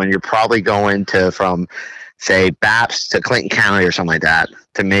is when you're probably going from say BAPS to Clinton County or something like that,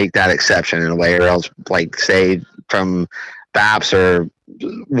 to make that exception in a way, or else like say from BAPS or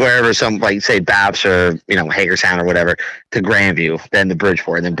wherever, some like say BAPS or Hagerstown or whatever to Grandview, then to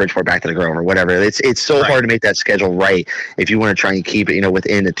Bridgeport, and then Bridgeport back to the Grove or whatever. It's so hard to make that schedule right if you want to try and keep it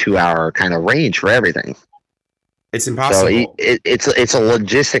within a 2 hour kind of range for everything. It's impossible. So it's a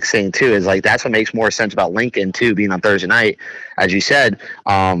logistics thing too. Is like that's what makes more sense about Lincoln too being on Thursday night, as you said.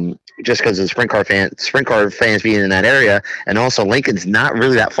 Just because of sprint car fans being in that area, and also Lincoln's not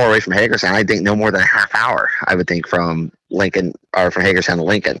really that far away from Hagerstown. I think no more than a half hour. I would think from Lincoln or from Hagerstown to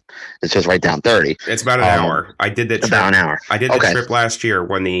Lincoln. It's just right down 30. It's about an hour. I did that trip. About an hour. I did the trip last year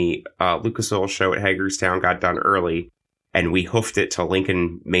when the Lucas Oil show at Hagerstown got done early, and we hoofed it till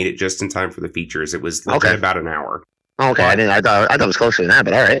Lincoln made it just in time for the features. It was legit about an hour. Okay, I thought it was closer than that,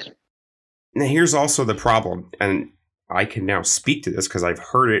 but all right. Now here's also the problem, and I can now speak to this because I've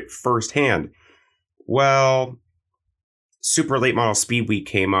heard it firsthand. Well, Super Late Model Speed Week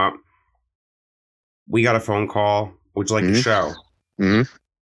came up. We got a phone call. Would you like a show?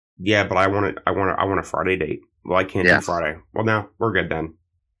 Yeah, but I want a Friday date. Well, I can't do Friday. Well, now we're good then.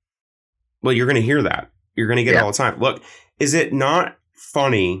 Well, you're going to hear that. You're going to get it all the time. Look, is it not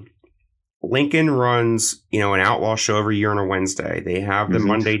funny? Lincoln runs, an outlaw show every year on a Wednesday. They have the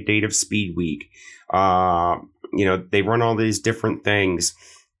Monday date of Speed Week. They run all these different things.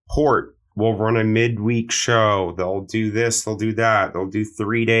 Port will run a midweek show. They'll do this, they'll do that. They'll do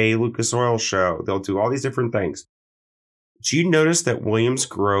 3-day Lucas Oil show. They'll do all these different things. Do you notice that Williams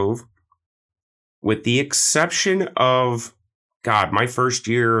Grove, with the exception of, my first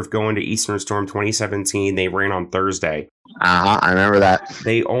year of going to Eastern Storm 2017, they ran on Thursday. I remember that.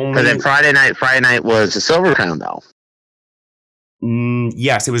 They only... But then Friday night was the Silver Crown, though.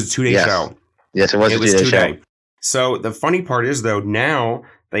 Yes, it was a 2-day show. Yes, it was a 2-day show. So the funny part is, though, now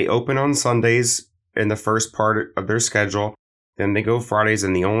they open on Sundays in the first part of their schedule. Then they go Fridays,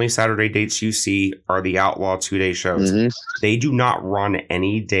 and the only Saturday dates you see are the Outlaw 2-day shows. They do not run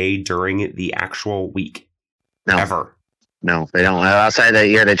any day during the actual week. No. Ever. No, they don't. Outside that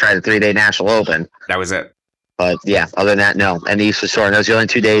year, they tried the 3-day National Open. That was it. But yeah, other than that, no. And the Eastern Storm, those are the only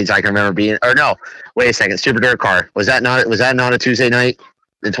 2 days I can remember being. Or no, wait a second. Super Dirt Car, was that not a Tuesday night?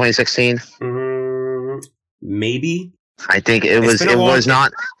 in 2016? Maybe. I think it was. It was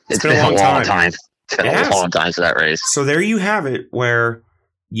not. It's been a long time. It's been a long time to that race. So there you have it, where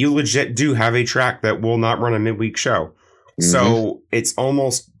you legit do have a track that will not run a midweek show. So it's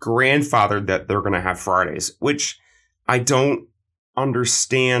almost grandfathered that they're going to have Fridays, which I don't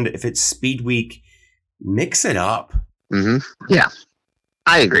understand. If it's Speed Week, mix it up. Yeah,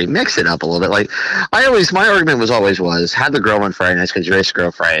 I agree. Mix it up a little bit. Like my argument was have the girl on Friday nights because you race the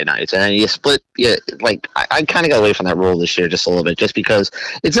girl Friday nights, and then you split. Yeah, like I kind of got away from that rule this year just a little bit, just because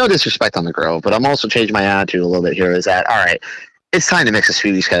it's no disrespect on the girl, but I'm also changing my attitude a little bit here. Is that all right? It's time to mix the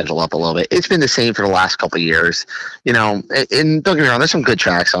Speedy schedule up a little bit. It's been the same for the last couple of years, and don't get me wrong, there's some good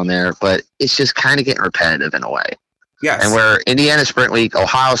tracks on there, but it's just kind of getting repetitive in a way. Yes. And where Indiana Sprint Week,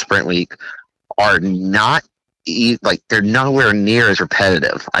 Ohio Sprint Week are not they're nowhere near as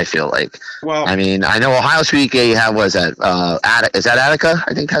repetitive, I feel like. Well, I mean, I know Ohio Sprint Week you have is that Attica?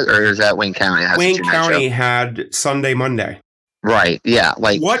 I think, or is that Wayne County? Wayne County had Sunday, Monday. Right. Yeah.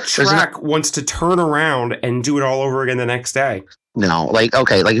 Like, what track wants to turn around and do it all over again the next day? No. Like,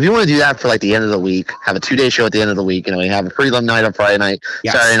 okay. Like, if you want to do that for like the end of the week, have a 2-day show at the end of the week. You have a prelim night on Friday night,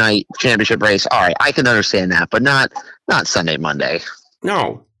 Saturday night championship race. All right, I can understand that, but not Sunday, Monday.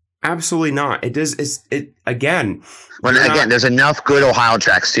 No, absolutely not. It does. It again. There's enough good Ohio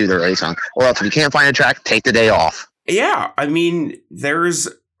tracks to race on. Or else, if you can't find a track, take the day off. Yeah, I mean, there's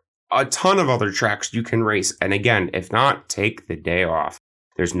a ton of other tracks you can race. And again, if not, take the day off.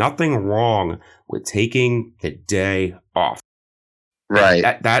 There's nothing wrong with taking the day off.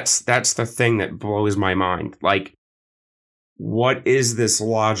 Right. That's the thing that blows my mind. Like, what is this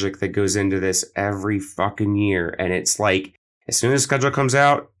logic that goes into this every fucking year? And it's like, as soon as the schedule comes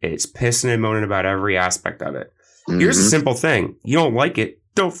out, it's pissing and moaning about every aspect of it. Here's a simple thing. You don't like it,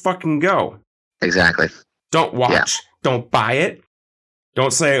 don't fucking go. Exactly. Don't watch. Yeah. Don't buy it.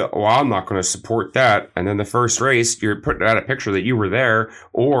 Don't say, well, I'm not going to support that. And then the first race, you're putting out a picture that you were there,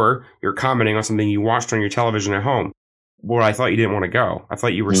 or you're commenting on something you watched on your television at home. Well, I thought you didn't want to go. I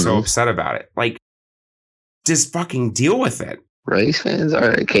thought you were so upset about it. Like, just fucking deal with it. Race fans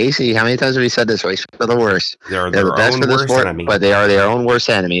are, Casey, how many times have we said this? Race fans are the worst. They're the best for the sport, enemy. But they are their own worst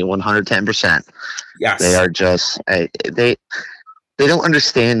enemy, 110%. Yes. They are just, they don't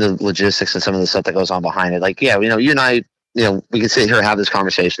understand the logistics and some of the stuff that goes on behind it. Like, yeah, you and I, we can sit here and have this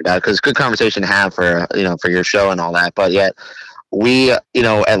conversation about it because it's a good conversation to have for your show and all that. But yet we,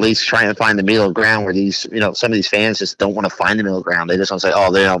 at least try and find the middle ground where these, some of these fans just don't want to find the middle ground. They just want to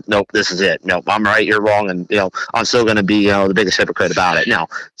say, nope, this is it. Nope, I'm right, you're wrong. And, I'm still going to be, the biggest hypocrite about it. No,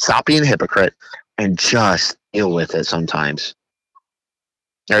 stop being a hypocrite and just deal with it sometimes.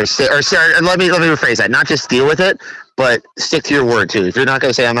 Or let me rephrase that. Not just deal with it, but stick to your word too. If you're not going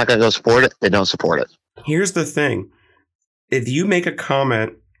to say, I'm not going to go support it, then don't support it. Here's the thing. If you make a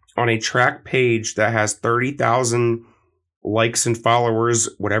comment on a track page that has 30,000 likes and followers,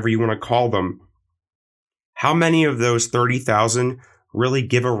 whatever you want to call them, how many of those 30,000 really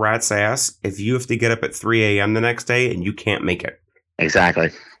give a rat's ass if you have to get up at 3 a.m. the next day and you can't make it? Exactly.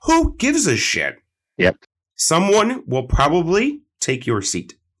 Who gives a shit? Yep. Someone will probably take your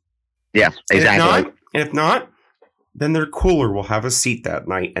seat. Yeah, exactly. And if not, then their cooler will have a seat that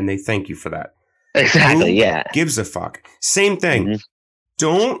night and they thank you for that. Exactly, yeah. Gives a fuck. Same thing. Mm-hmm.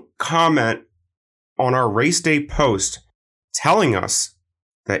 Don't comment on our race day post telling us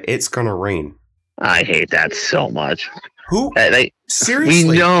that it's going to rain. I hate that so much. Who?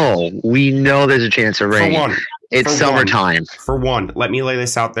 Seriously? We know there's a chance of rain. It's summertime. For one, let me lay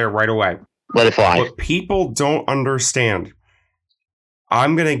this out there right away. Let it fly. What people don't understand,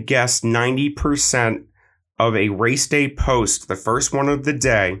 I'm going to guess 90% of a race day post, the first one of the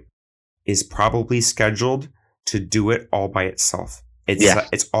day, is probably scheduled to do it all by itself.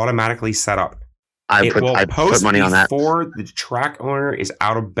 It's automatically set up. I put money on that before the track owner is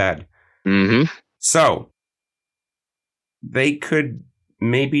out of bed. Mm-hmm. So they could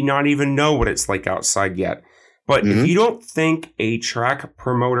maybe not even know what it's like outside yet. But if you don't think a track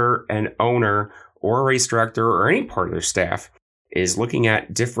promoter and owner or a race director or any part of their staff is looking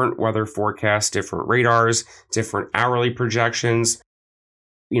at different weather forecasts, different radars, different hourly projections,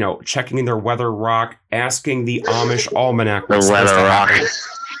 checking their weather rock, asking the Amish almanac what's supposed to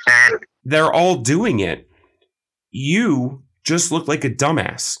happen. They're all doing it. You just look like a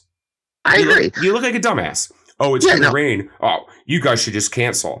dumbass. I agree. You look like a dumbass. Oh, it's going to rain. Oh, you guys should just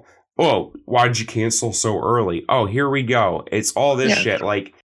cancel. Oh, why did you cancel so early? Oh, here we go. It's all this shit.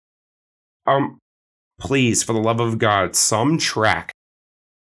 Like, please, for the love of God, some track,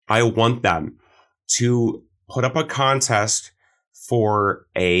 I want them to put up a contest for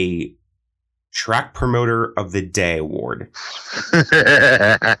a Track Promoter of the Day award.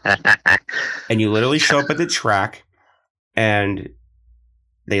 And you literally show up at the track and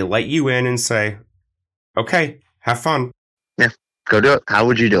they let you in and say, okay, have fun. Yeah, go do it. How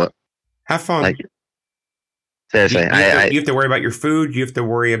would you do it? Have fun. Like, seriously. You have to worry about your food. You have to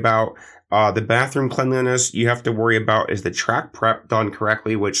worry about the bathroom cleanliness. You have to worry about, is the track prep done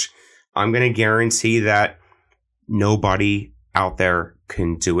correctly, which I'm going to guarantee that nobody out there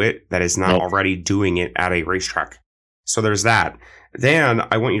can do it that is not already doing it at a racetrack. So there's that. Then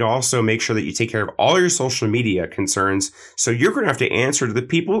I want you to also make sure that you take care of all your social media concerns. So you're going to have to answer to the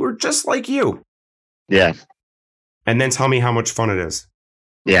people who are just like you. Yeah. And then tell me how much fun it is.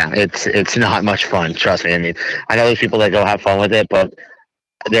 Yeah, it's not much fun. Trust me. I mean, I know there's people that go have fun with it, but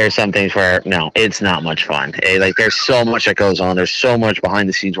there's some things where, no, it's not much fun. Like, there's so much that goes on. There's so much behind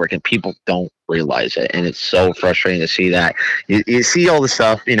the scenes work, and people don't realize it. And it's so frustrating to see that. You see all the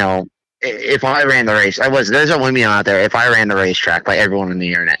stuff, you know, if I ran the race, there's a women out there, if I ran the racetrack by everyone on the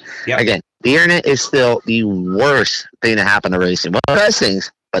internet. Yep. Again, the internet is still the worst thing to happen to racing. One of the best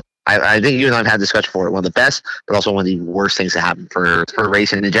things, but I think you and I have had discussion for it. One of the best, but also one of the worst things to happen for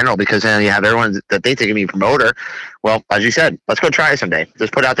racing in general, because then you have everyone that they think of me promoter. Well, as you said, let's go try it someday.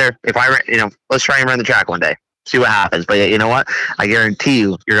 Just put out there, let's try and run the track one day. See what happens. But you know what? I guarantee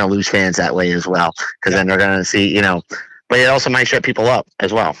you're going to lose fans that way as well, because then they're going to see, but it also might shut people up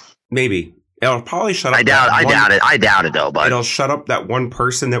as well. Maybe. It'll probably shut up. I doubt it though, but it'll shut up that one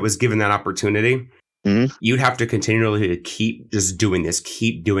person that was given that opportunity. Mm-hmm. You'd have to continually keep just doing this,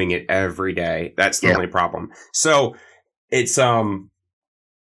 keep doing it every day. That's the only problem. So it's,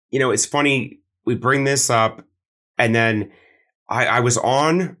 it's funny. We bring this up, and then I was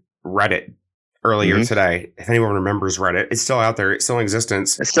on Reddit earlier today. If anyone remembers Reddit, it's still out there. It's still in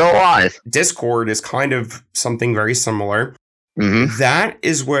existence. It's still alive. Discord is kind of something very similar. Mm-hmm. That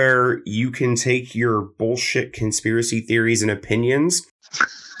is where you can take your bullshit conspiracy theories and opinions,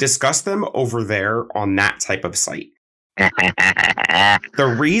 discuss them over there on that type of site.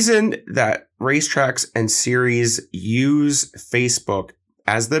 The reason that racetracks and series use Facebook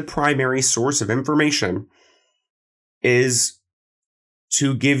as the primary source of information is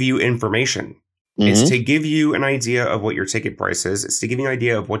to give you information. Mm-hmm. It's to give you an idea of what your ticket price is. It's to give you an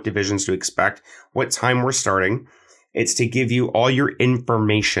idea of what divisions to expect, what time we're starting. It's to give you all your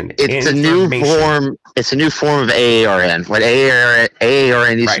information. It's a new form. It's a new form of AARN. What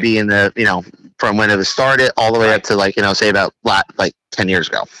AARN used to be in the, from when it was started all the way up to say about 10 years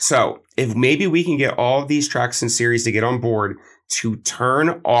ago. So if maybe we can get all of these tracks and series to get on board to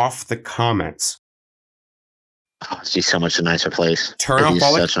turn off the comments. Oh, it's just so much a nicer place. Turn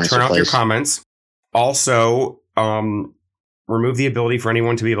off your comments. Also, remove the ability for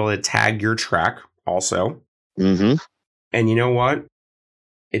anyone to be able to tag your track. Also. Mm-hmm. And you know what?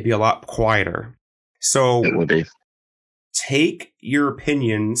 It'd be a lot quieter. So it would be. Take your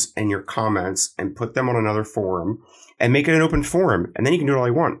opinions and your comments and put them on another forum and make it an open forum. And then you can do it all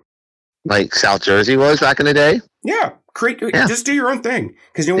you want. Like South Jersey was back in the day? Yeah. Just do your own thing.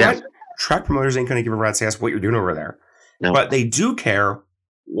 Because you know what? Track promoters ain't going to give a rat's ass what you're doing over there. No. But they do care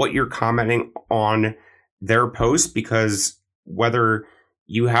what you're commenting on their post, because whether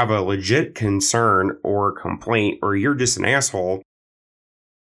you have a legit concern or complaint, or you're just an asshole,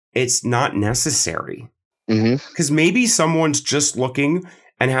 it's not necessary. Because maybe someone's just looking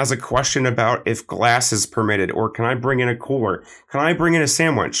and has a question about if glass is permitted, or can I bring in a cooler? Can I bring in a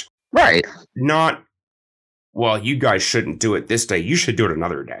sandwich? Right. Not, well, you guys shouldn't do it this day. You should do it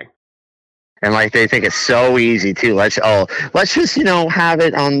another day. And they think it's so easy too. Let's just, have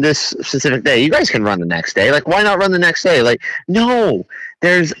it on this specific day. You guys can run the next day. Why not run the next day? No,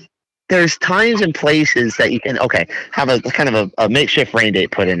 there's times and places that you can, have a kind of a makeshift rain date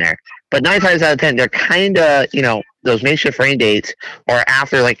put in there. But 9 times out of 10, they're kind of, those makeshift rain dates are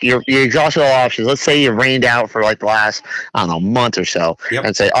after you exhausted all options. Let's say you rained out for the last, month or so,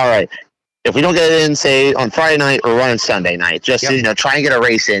 and say, all right, if we don't get it in, say, on Friday night or run Sunday night, just to, try and get a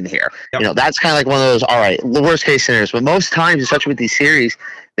race in here. That's kind of one of those, all right, the worst case scenarios. But most times, especially with these series,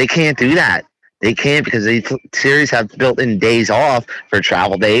 they can't do that. They can't, because these series have built-in days off for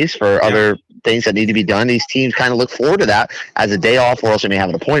travel days, for other things that need to be done. These teams kind of look forward to that as a day off, or else they may have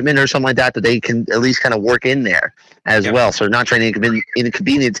an appointment or something like that they can at least kind of work in there as well. So they're not trying to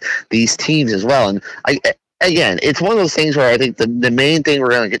inconvenience these teams as well. And again, it's one of those things where I think the main thing we're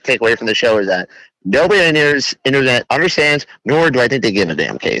going to take away from the show is that nobody on the internet understands, nor do I think they give a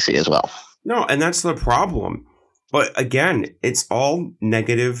damn, Casey, as well. No, and that's the problem. But again, it's all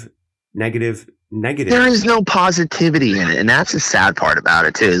negative negative. There is no positivity in it, and that's the sad part about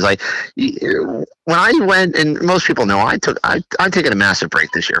it too. Is like when I went, and most people know, I've taken a massive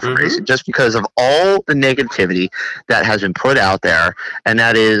break this year from racing just because of all the negativity that has been put out there and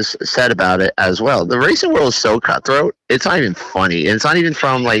that is said about it as well. The racing world is so cutthroat; it's not even funny, and it's not even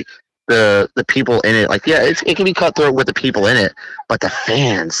from like the people in it. Like, yeah, it can be cutthroat with the people in it, but the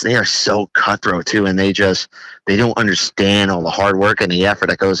fans, they are so cutthroat too, and they don't understand all the hard work and the effort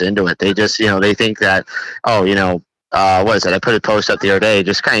that goes into it. They just, they think that, what is it? I put a post up the other day,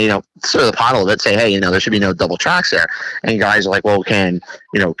 just kind of, sort of the pottle of it, say, hey, there should be no double tracks there. And guys are like, well, can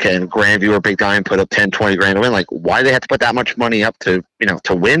Grandview or Big Diamond put up 10, 20 grand to win? Like, why do they have to put that much money up to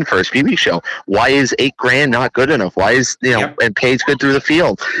win for a speedway show? Why is $8,000 not good enough? Why is, and Paid's good through the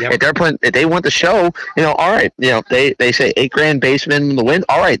field? Yep. If they want the show, all right, they say $8,000 base minimum to win.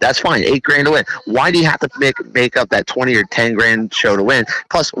 All right, that's fine. $8,000 to win. Why do you have to make up that 20 or 10 grand show to win?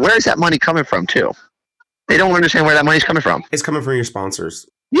 Plus, where is that money coming from too? They don't understand where that money's coming from. It's coming from your sponsors.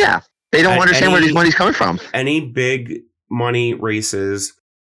 Yeah. They don't understand where this money's coming from. Any big money races,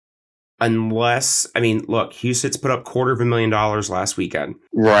 unless, look, Huset's put up $250,000 last weekend.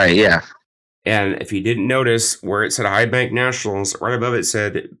 Right, yeah. And if you didn't notice, where it said High Bank Nationals, right above it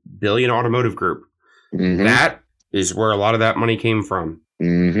said Billion Automotive Group. Mm-hmm. That is where a lot of that money came from.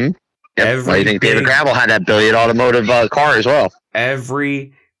 Mm-hmm. Yep. I think David Gravel had that Billion Automotive car as well.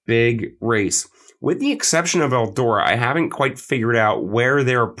 Every big race. With the exception of Eldora, I haven't quite figured out where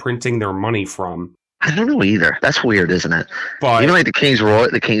they're printing their money from. I don't know either. That's weird, isn't it? But like the King's Royal,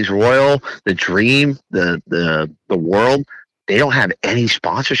 the Dream, the World, they don't have any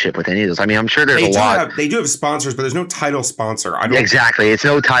sponsorship with any of those. I'm sure there's a lot. They do have sponsors, but there's no title sponsor. Exactly. It's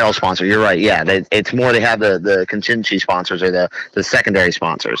no title sponsor. You're right. Yeah. It's more they have the contingency sponsors or the secondary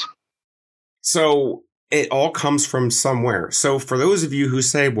sponsors. So it all comes from somewhere. So for those of you who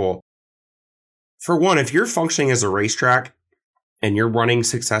say, well, for one, if you're functioning as a racetrack and you're running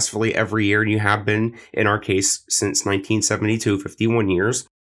successfully every year, and you have been, in our case, since 1972, 51 years,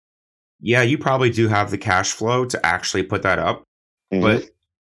 yeah, you probably do have the cash flow to actually put that up, but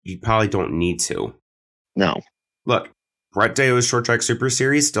you probably don't need to. No. Look, Brett Deo's Short Track Super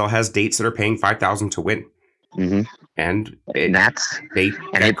Series still has dates that are paying $5,000 to win. Mm-hmm. And they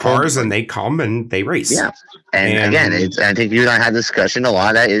get cars and they come and they race. Yeah. And again, I think you and I had a discussion. A lot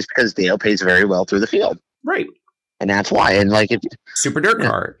of that is because Dale pays very well through the field. Right. And that's why. And like Super Dirt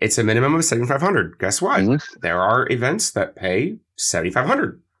Car, it's a minimum of $7,500. Guess what? Mm-hmm. There are events that pay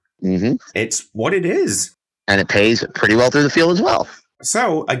 $7,500. Mm-hmm. It's what it is. And it pays pretty well through the field as well.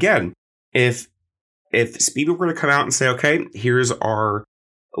 So again, if Speedway were to come out and say, okay, here's our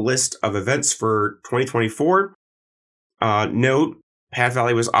list of events for 2024. Note, Pat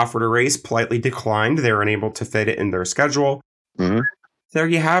Valley was offered a race, politely declined. They were unable to fit it in their schedule. Mm-hmm. There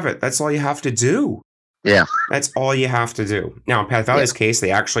you have it. That's all you have to do. Yeah. That's all you have to do. Now, in Pat Valley's case,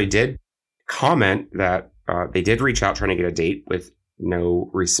 they actually did comment that they did reach out trying to get a date with no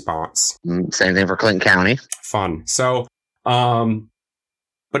response. Same thing for Clinton County. Fun. So,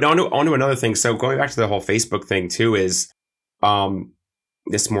 but on to another thing. So going back to the whole Facebook thing too is,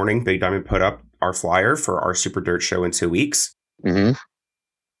 this morning, Big Diamond put up our flyer for our Super Dirt show in 2 weeks. Mm-hmm.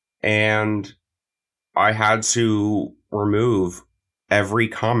 And I had to remove every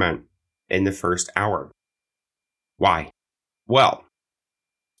comment in the first hour. Why? Well,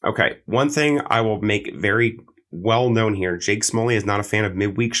 okay. One thing I will make very well known here. Jake Smoley is not a fan of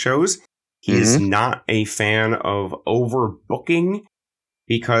midweek shows. He is not a fan of overbooking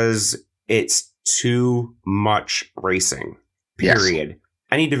because it's too much racing. Period. Yes.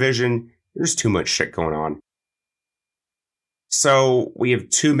 Any division, there's too much shit going on. So we have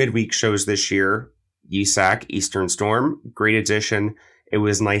 2 midweek shows this year. USAC, Eastern Storm, great addition. It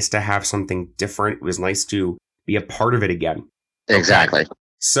was nice to have something different. It was nice to be a part of it again. Exactly. Okay.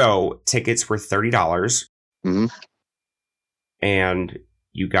 So tickets were $30. Mm-hmm. And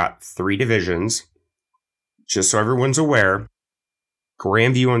you got 3 divisions. Just so everyone's aware,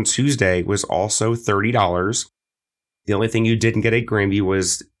 Grandview on Tuesday was also $30. The only thing you didn't get at Grandview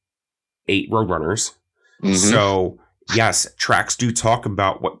was 8 Roadrunners. Mm-hmm. So, yes, tracks do talk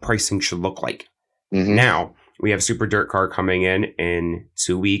about what pricing should look like. Mm-hmm. Now, we have Super Dirt Car coming in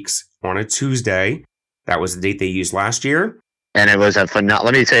 2 weeks on a Tuesday. That was the date they used last year. And it was a phenomenal.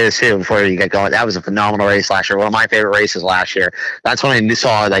 Let me say this too before you get going. That was a phenomenal race last year. One of my favorite races last year. That's when I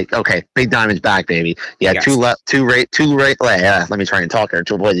saw like, okay, Big Diamond's back, baby. Yeah, yes. Let me try and talk here.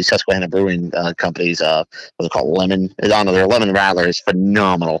 Two boys, these Susquehanna Brewing companies. What's it called? Lemon. I don't know. They're Lemon Rattlers.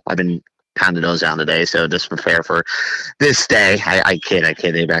 Phenomenal. I've been pounded those down today. So just prepare for this day. I kid.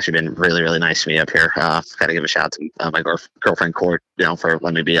 They've actually been really, really nice to me up here. Got to give a shout out to my girlfriend Court, for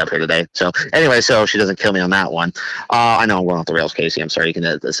letting me be up here today. So anyway, so she doesn't kill me on that one. I know we're off the rails, Casey. I'm sorry, you can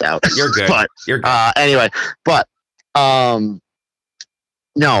edit this out. You're good. But You're good. anyway, but no,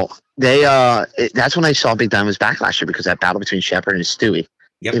 they that's when I saw Big Diamond's back last year, because that battle between Shepard and Stewie.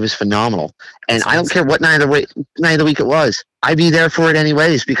 Yep. It was phenomenal. And I don't care what night of the week it was. I'd be there for it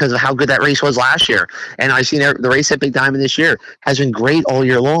anyways because of how good that race was last year. And I've seen the race at Big Diamond this year has been great all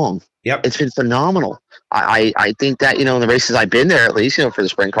year long. Yep. It's been phenomenal. I think that, in the races I've been there, at least, for the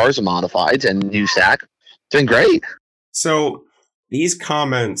sprint cars and modifieds and USAC, it's been great. So these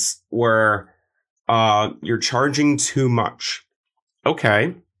comments were, you're charging too much.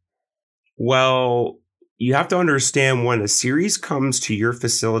 Okay. Well, you have to understand when a series comes to your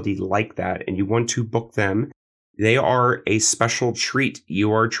facility like that and you want to book them, they are a special treat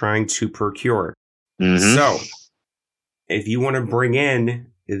you are trying to procure. Mm-hmm. So if you want to bring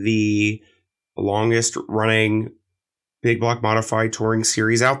in the longest running big block modified touring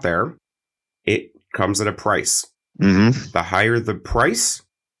series out there, it comes at a price. Mm-hmm. The higher the price,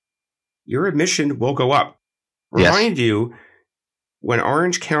 your admission will go up. Yes. Remind you, when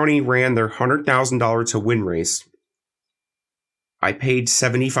Orange County ran their $100,000 to win race, I paid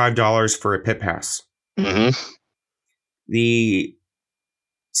 $75 for a pit pass. Mm-hmm. The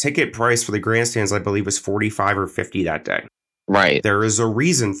ticket price for the grandstands, I believe, was $45 or $50 that day. Right. There is a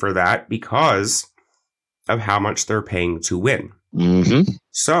reason for that because of how much they're paying to win. Mm-hmm.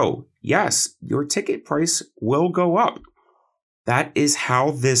 So, yes, your ticket price will go up. That is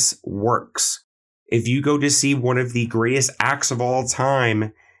how this works. If you go to see one of the greatest acts of all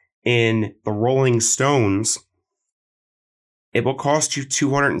time in the Rolling Stones, it will cost you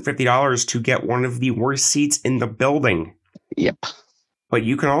 $250 to get one of the worst seats in the building. Yep. But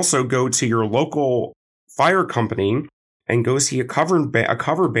you can also go to your local fire company and go see a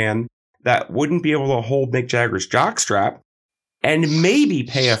cover band that wouldn't be able to hold Mick Jagger's jockstrap and maybe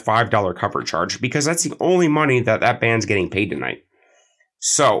pay a $5 cover charge because that's the only money that band's getting paid tonight.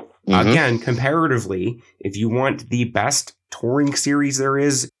 So, again, comparatively, if you want the best touring series there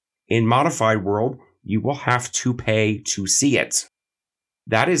is in modified world, you will have to pay to see it.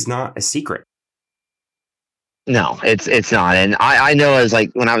 That is not a secret. No, it's not. And I know as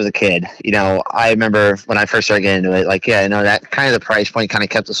when I was a kid, I remember when I first started getting into it, that kind of the price point kind of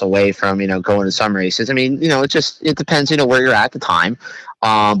kept us away from, going to some races. I mean, it depends, where you're at the time.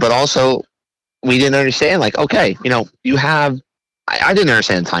 But also we didn't understand, okay, you have, I didn't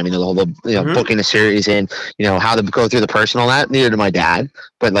understand the timing of the whole, booking a series and, how to go through the personal that. Neither did my dad.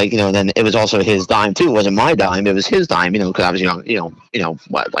 But then it was also his dime too. It wasn't my dime. It was his dime, because I was young,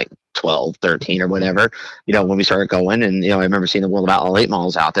 what, 12, 13 or whatever, when we started going. And, I remember seeing the World of Outlaw late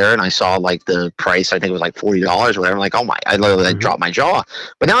models out there and I saw the price, I think it was $40 or whatever. I'm like, oh my, I literally dropped my jaw.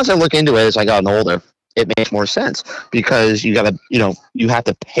 But now as I look into it, as I got older, it makes more sense because you got to, you have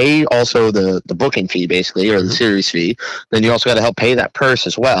to pay also the booking fee basically, or the series fee. Then you also got to help pay that purse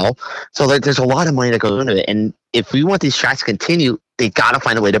as well. So there's a lot of money that goes into it. And if we want these tracks to continue, they got to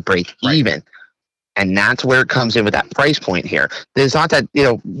find a way to break even. And that's where it comes in with that price point here. There's not that,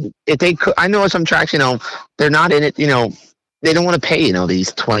 if they could, I know some tracks, they're not in it, they don't want to pay,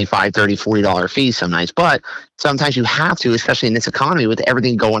 these $25, $30, $40 fees some nights, but sometimes you have to, especially in this economy with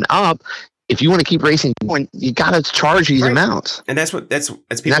everything going up. If you want to keep racing going, you got to charge these amounts. And that's people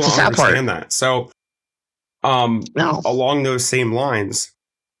don't understand that. So, along those same lines,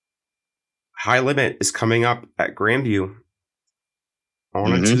 High Limit is coming up at Grandview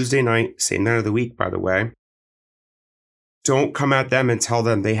on a Tuesday night, same night of the week, by the way. Don't come at them and tell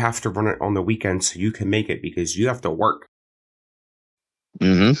them they have to run it on the weekend so you can make it because you have to work.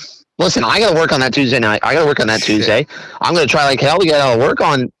 Listen, I got to work on that Tuesday night. I got to work on that Tuesday. I'm going to try like hell to get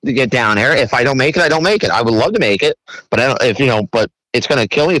to get down there. If I don't make it, I don't make it. I would love to make it, but but it's going to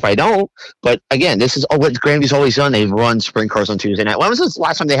kill me if I don't. But again, this is what Grandview's always done. They've run sprint cars on Tuesday night. When was the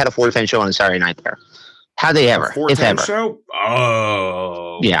last time they had a 410 show on a Saturday night there? Have they ever? A 410 show?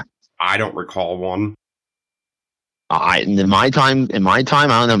 Oh, yeah. I don't recall one. In my time, I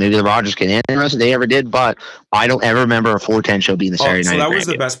don't know. Maybe the Rogers can answer if they ever did, but I don't ever remember a 410 show being the Saturday night. So that was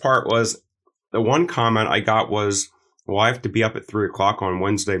the best part. Was the one comment I got was, "Well, I have to be up at 3:00 on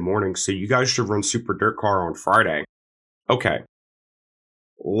Wednesday morning, so you guys should run Super Dirt Car on Friday." Okay,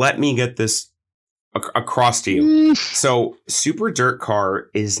 let me get this across to you. So Super Dirt Car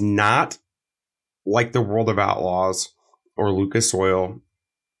is not like the World of Outlaws or Lucas Oil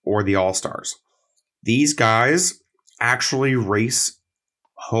or the All Stars. These guys actually race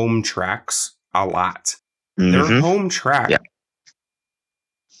home tracks a lot. They're home track. Yeah.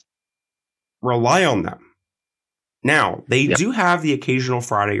 rely on them. Now, they do have the occasional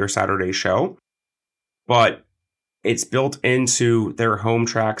Friday or Saturday show, but it's built into their home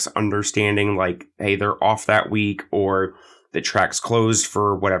tracks understanding like, hey, they're off that week or the track's closed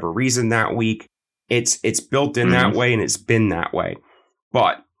for whatever reason that week. It's built in that way, and it's been that way.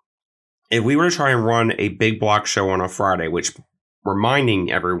 But if we were to try and run a big block show on a Friday, which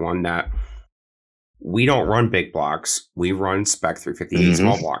reminding everyone that we don't run big blocks, we run Spec 358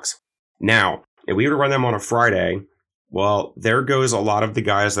 small blocks. Now, if we were to run them on a Friday, well, there goes a lot of the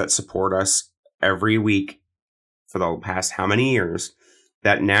guys that support us every week for the past how many years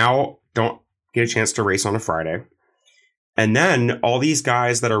that now don't get a chance to race on a Friday. And then all these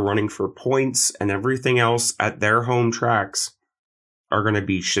guys that are running for points and everything else at their home tracks are going to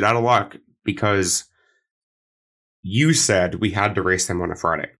be shit out of luck because you said we had to race them on a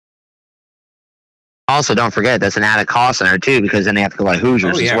Friday. Also, don't forget, that's an added cost in there, too, because then they have to go by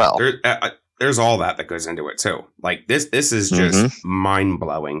Hoosiers as well. There's all that goes into it, too. Like, this is just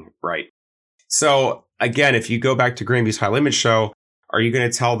mind-blowing, right? So, again, if you go back to Grandview's High Limit Show, are you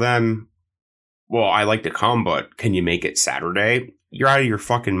going to tell them, well, I like to come, but can you make it Saturday? You're out of your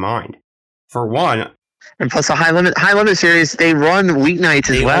fucking mind. For one... And plus the High Limit Series, they run weeknights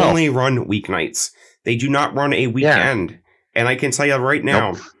as well. They only run weeknights. They do not run a weekend. Yeah. And I can tell you right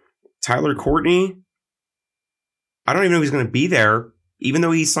now, Tyler Courtney, I don't even know if he's going to be there. Even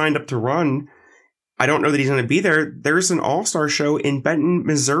though he signed up to run, I don't know that he's going to be there. There's an all-star show in Benton,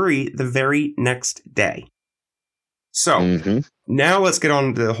 Missouri the very next day. So now let's get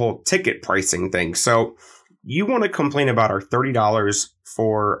on to the whole ticket pricing thing. So you want to complain about our $30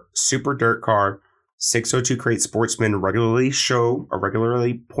 for Super Dirt Car 602 Crate Sportsman regularly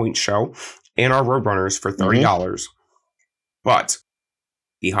point show and our Roadrunners for $30. But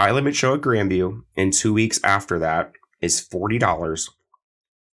the High Limit Show at Grandview in 2 weeks after that is $40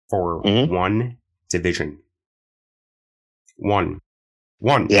 for one division. One.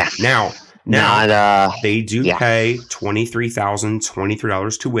 Yeah. Now they do pay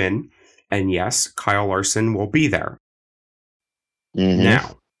 $23,023 to win. And yes, Kyle Larson will be there.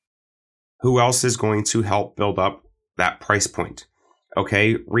 Now, who else is going to help build up that price point?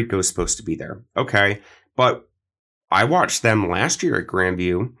 Okay, Rico's supposed to be there. Okay, but I watched them last year at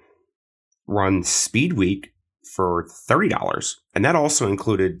Grandview run Speed Week for $30, and that also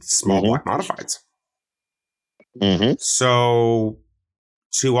included small block modifieds. So,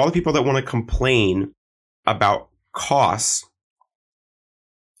 to all the people that want to complain about costs,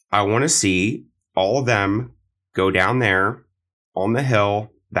 I want to see all of them go down there on the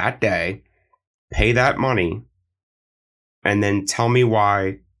hill that day, pay that money, and then tell me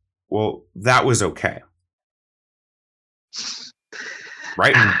why, well, that was okay.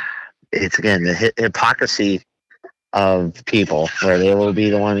 Right? It's, again, the hypocrisy of people where they will be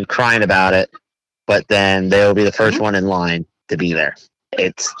the one crying about it, but then they will be the first one in line to be there.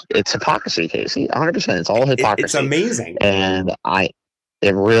 It's hypocrisy, Casey. 100%. It's all hypocrisy. It's amazing. And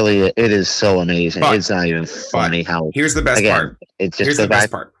it is so amazing. It's not even funny how. Here's the best part. It's just the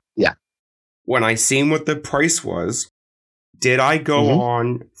best part. Yeah. When I seen what the price was, did I go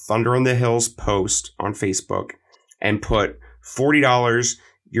on Thunder on the Hill's post on Facebook and put $40?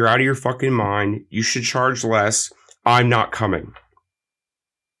 You're out of your fucking mind. You should charge less. I'm not coming.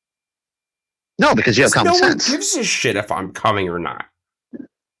 No, because you have common sense. No one gives a shit if I'm coming or not.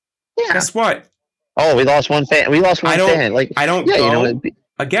 Yeah. Guess what? Oh, we lost one fan. Fan. Like, I don't go.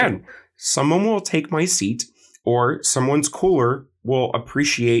 Again, someone will take my seat, or someone's cooler will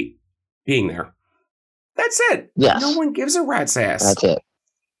appreciate being there. That's it. Yes. No one gives a rat's ass. That's it.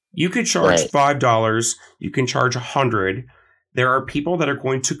 You could charge $5. You can charge $100. There are people that are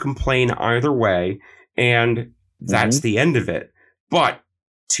going to complain either way, and that's the end of it. But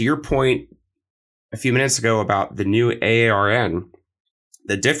to your point a few minutes ago about the new AARN,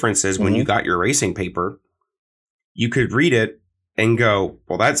 the difference is when you got your racing paper, you could read it and go,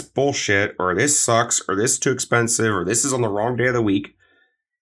 well, that's bullshit, or this sucks, or this is too expensive, or this is on the wrong day of the week.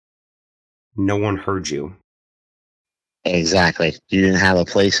 No one heard you. Exactly. You didn't have a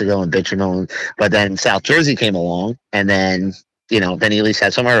place to go and bitch your own. But then South Jersey came along, and then, then he at least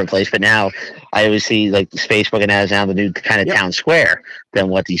had somewhere of a place. But now I always see like Facebook and that is now the new kind of town square than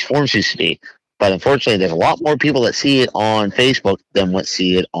what these forums used to be. But unfortunately, there's a lot more people that see it on Facebook than what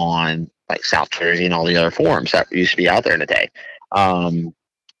see it on like South Jersey and all the other forums that used to be out there in the day.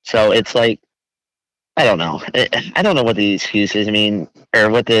 So it's like, I don't know. I don't know what the excuse is. I mean,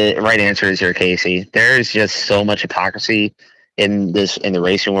 or what the right answer is here, Casey. There's just so much hypocrisy in the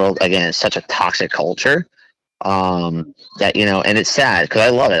racing world. Again, it's such a toxic culture that, and it's sad because I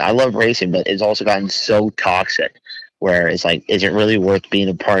love it. I love racing, but it's also gotten so toxic where it's like, is it really worth being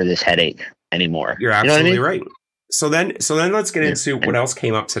a part of this headache? anymore. You're You know what I absolutely mean? right. So then let's get into what else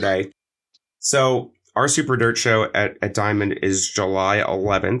came up today. So our Super Dirt show at Diamond is July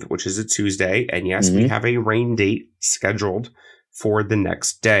 11th, which is a Tuesday. And yes, we have a rain date scheduled for the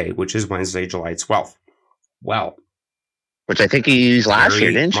next day, which is Wednesday, July 12th. Well, which I think you used last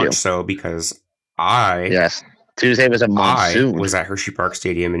year, didn't you? Much so, because yes, Tuesday was a monsoon. I was at Hershey Park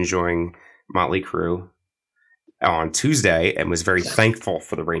Stadium enjoying Motley Crue on Tuesday and was very thankful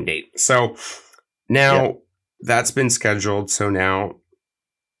for the rain date. So now that's been scheduled. So now,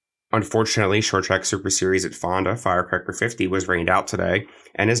 unfortunately, Short Track Super Series at Fonda, Firecracker 50, was rained out today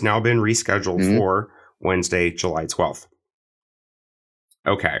and has now been rescheduled for Wednesday, July 12th.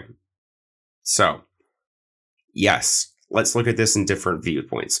 Okay. So, yes, let's look at this in different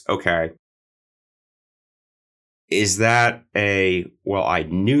viewpoints. Okay. Is that well, I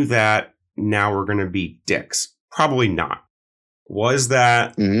knew that, now we're going to be dicks? Probably not. Was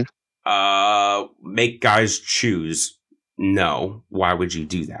that make guys choose? No. Why would you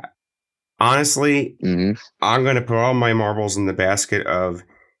do that? Honestly, I'm going to put all my marbles in the basket of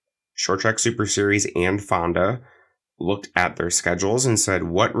Short Track Super Series and Fonda, looked at their schedules and said,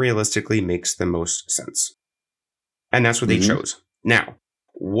 what realistically makes the most sense? And that's what they chose. Now,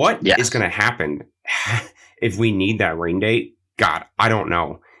 what is going to happen if we need that rain date? God, I don't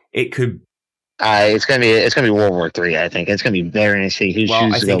know. It could. It's gonna be World War III. I think it's gonna be very interesting.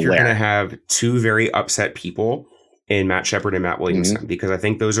 I think you're gonna have two very upset people in Matt Shepard and Matt Williamson, because I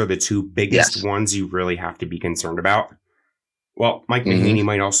think those are the two biggest ones you really have to be concerned about. Well, Mike Mahaney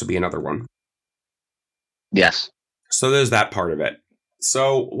might also be another one. Yes. So there's that part of it.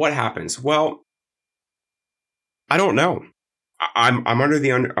 So what happens? Well, I don't know. I'm under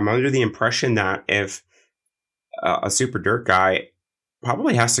the impression that if a Super Dirt guy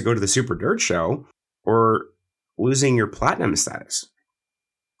probably has to go to the Super Dirt show, or losing your platinum status,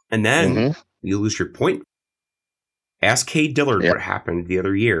 and then you lose your point. Ask Kay Dillard what happened the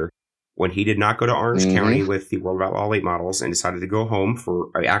other year when he did not go to Orange County with the World Outlaw Late Models and decided to go home for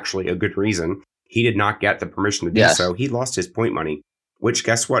actually a good reason. He did not get the permission to do so. He lost his point money, which,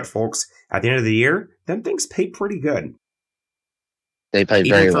 guess what, folks? At the end of the year, them things pay pretty good. They pay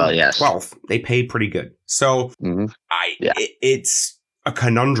very well, yes. 12th, they pay pretty good. So it's a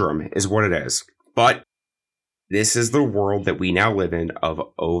conundrum is what it is. But this is the world that we now live in of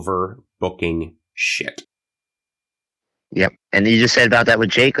overbooking shit. Yep. And you just said about that with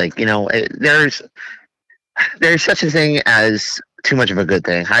Jake, like, you know, there's such a thing as too much of a good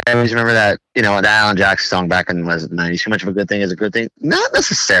thing. I always remember that, you know, the Alan Jackson song back in the 90s, too much of a good thing is a good thing. Not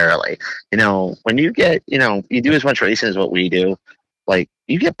necessarily. You know, when you get, you know, you do as much racing as what we do, like,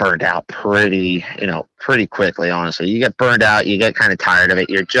 you get burned out pretty quickly, honestly. You get burned out, you get kind of tired of it.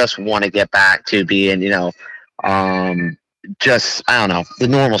 You just want to get back to being, you know, just, I don't know, the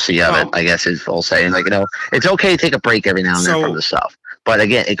normalcy of it, I guess is full saying. Like, you know, it's okay to take a break every now and then from the stuff. But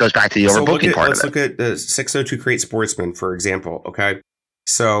again, it goes back to the overbooking part of it. Let's look at the 602 Crate Sportsman, for example, okay?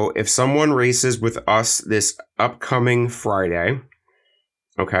 So if someone races with us this upcoming Friday,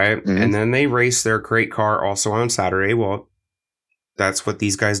 okay, and then they race their crate car also on Saturday, well, that's what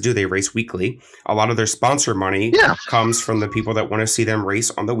these guys do. They race weekly. A lot of their sponsor money comes from the people that want to see them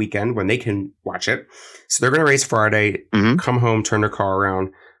race on the weekend when they can watch it. So they're going to race Friday, come home, turn their car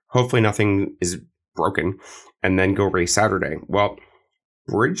around. Hopefully nothing is broken, and then go race Saturday. Well,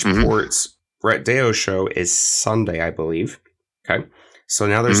 Bridgeport's Brett Deo show is Sunday, I believe. Okay. So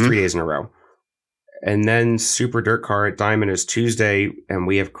now there's 3 days in a row. And then Super Dirt Car at Diamond is Tuesday, and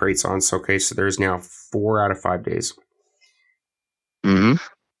we have crates on. So, okay, so there's now 4 out of 5 days.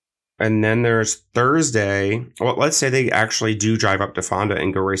 And then there's Thursday. Well, let's say they actually do drive up to Fonda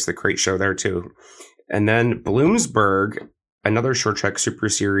and go race the crate show there too. And then Bloomsburg, another Short Track Super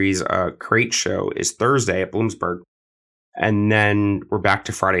Series crate show, is Thursday at Bloomsburg. And then we're back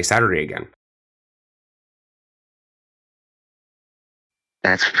to Friday, Saturday again.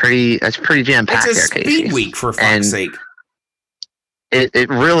 That's pretty jam packed. It's a speed week, for fuck's sake. It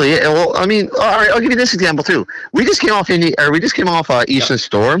really is. Well, I mean, all right, I'll give you this example too. We just came off Eastern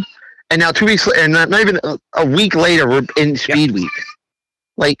Storm, and now 2 weeks, and not even a week later, we're in Speed Week.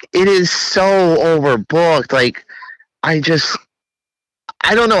 Like, it is so overbooked. Like, I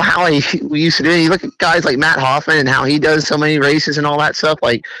don't know how we used to do it. You look at guys like Matt Hoffman and how he does so many races and all that stuff.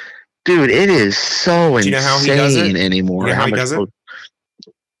 Like, dude, it is so insane how he does it anymore. You know how he does it?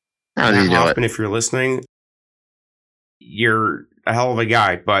 How does he do Hoffman, it? if you're listening, you're a hell of a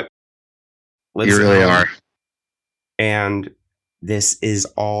guy, but you really are. And this is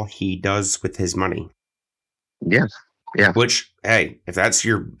all he does with his money. Yeah. Yeah. Which, hey, if that's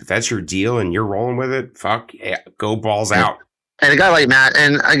your deal and you're rolling with it, fuck yeah, go balls out. And a guy like Matt,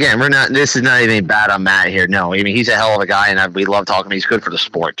 and again, this is not anything bad on Matt here. No, I mean, he's a hell of a guy, and we love talking to him. He's good for the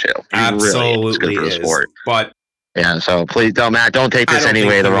sport, too. He Absolutely really is good for the sport. But yeah, so please don't, Matt, don't take this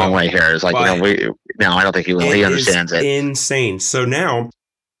anyway the wrong way here. It's like, no, I don't think he will. He understands it. Insane. So now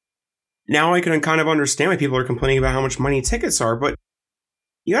I can kind of understand why people are complaining about how much money tickets are, but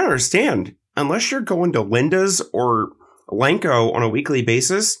you gotta understand, unless you're going to Linda's or Lenko on a weekly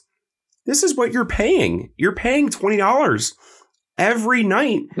basis, this is what you're paying. You're paying $20 every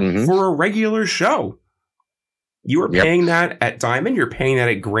night for a regular show. You are paying that at Diamond. You're paying that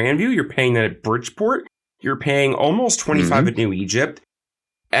at Grandview. You're paying that at Bridgeport. You're paying almost $25 at New Egypt.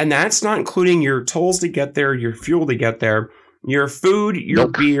 And that's not including your tolls to get there, your fuel to get there, your food, your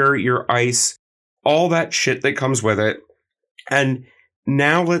beer, your ice, all that shit that comes with it. And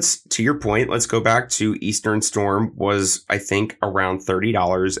now to your point, let's go back to Eastern Storm was, I think, around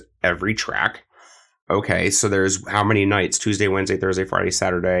 $30 every track. Okay, so there's how many nights? Tuesday, Wednesday, Thursday, Friday,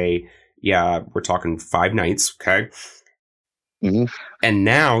 Saturday. Yeah, we're talking 5 nights, okay? And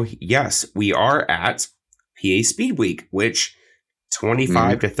now, yes, we are at PA Speed Week, which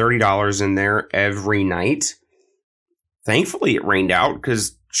 $25 to $30 in there every night. Thankfully, it rained out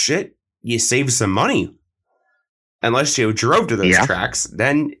because, shit, you saved some money. Unless you drove to those tracks,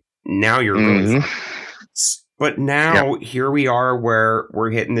 then now you're really fine. But now here we are where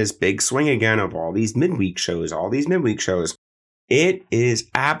we're hitting this big swing again of all these midweek shows, It is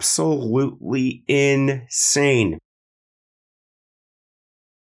absolutely insane.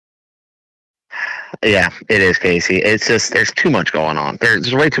 Yeah, it is, Casey. It's just, there's too much going on.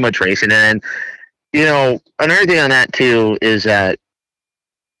 There's way too much racing. And, another thing on that, too, is that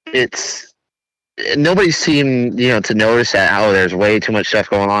nobody seemed, to notice that, there's way too much stuff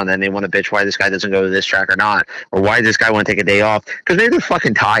going on, and they want to bitch why this guy doesn't go to this track or not, or why this guy want to take a day off, because maybe they're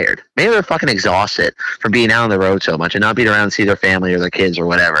fucking tired. Maybe they're fucking exhausted from being out on the road so much and not being around to see their family or their kids or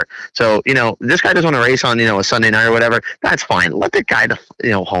whatever. So, this guy doesn't want to race on, a Sunday night or whatever. That's fine. Let the guy,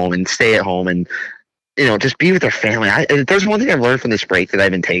 home and stay at home and, just be with their family. There's one thing I've learned from this break that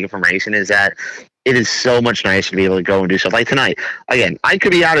I've been taking from racing is that it is so much nicer to be able to go and do stuff like tonight. Again, I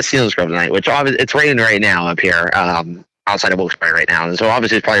could be out of Selinsgrove tonight, which obviously it's raining right now up here, outside of Wilkes-Barre right now. And so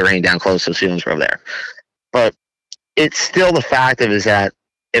obviously it's probably raining down close to Selinsgrove there. But it's still the fact of is that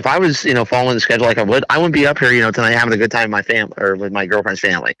if I was, following the schedule like I wouldn't be up here, tonight having a good time with my family or with my girlfriend's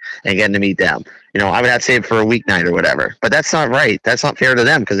family and getting to meet them. I would have to save for a weeknight or whatever. But that's not right. That's not fair to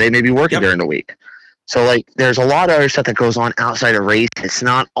them because they may be working during the week. So, there's a lot of other stuff that goes on outside of race. It's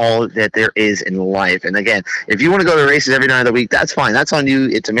not all that there is in life. And again, if you want to go to races every night of the week, that's fine. That's on you.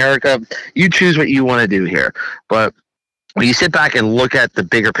 It's America. You choose what you want to do here. But when you sit back and look at the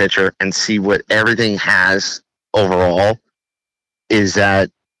bigger picture and see what everything has overall, is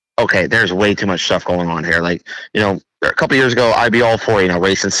that, okay, there's way too much stuff going on here. A couple years ago, I'd be all for,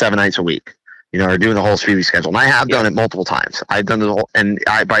 racing 7 nights a week. Or doing the whole Speedy schedule. And I have done it multiple times. I've done the whole, and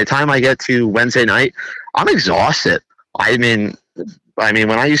by the time I get to Wednesday night, I'm exhausted. I mean,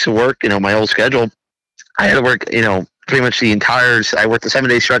 when I used to work, my old schedule, I had to work, pretty much I worked the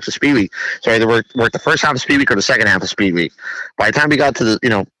 7-day stretch of Speed Week. So I had to work the first half of Speed Week or the second half of Speed Week. By the time we got to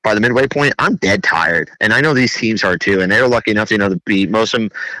by the midway point, I'm dead tired. And I know these teams are too. And they're lucky enough, to be, most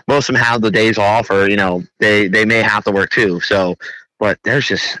of them have the days off or, they may have to work too. So, but there's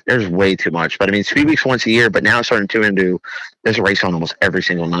way too much. But Speed Week's once a year, but now it's starting to into there's a race on almost every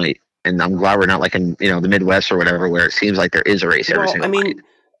single night. And I'm glad we're not like in, the Midwest or whatever, where it seems like there is a race every single night.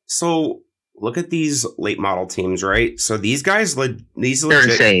 So look at these late model teams, right? So these guys, they're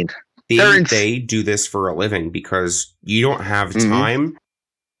insane. They do this for a living because you don't have time.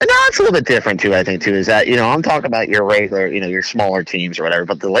 And now it's a little bit different too, I think too, is that, I'm talking about your regular, your smaller teams or whatever,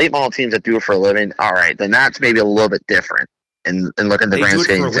 but the late model teams that do it for a living, all right, then that's maybe a little bit different. And look at the grand scheme of things.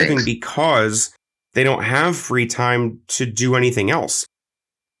 They do it for a living because they don't have free time to do anything else.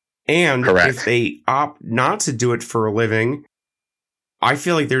 And if they opt not to do it for a living, I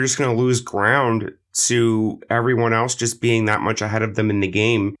feel like they're just going to lose ground to everyone else just being that much ahead of them in the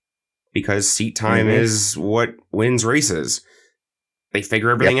game because seat time is what wins races. They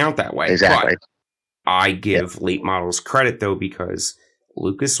figure everything out that way. Exactly. But I give late models credit, though, because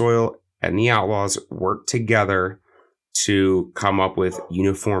Lucas Oil and the Outlaws work together to come up with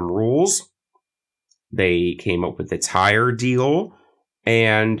uniform rules. They came up with the tire deal,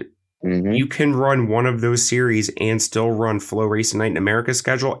 and you can run one of those series and still run Flow Racing Night in America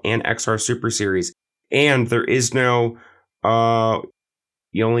schedule and XR Super Series. And there is no,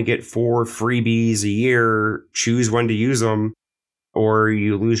 you only get 4 freebies a year, choose when to use them, or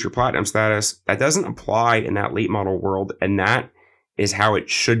you lose your platinum status. That doesn't apply in that late model world, and that is how it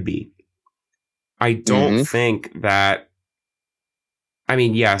should be. I don't think that I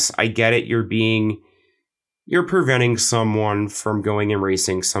mean, yes, I get it. You're preventing someone from going and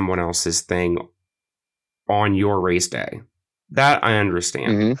racing someone else's thing on your race day. That I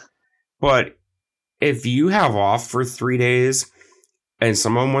understand. Mm-hmm. But if you have off for 3 days and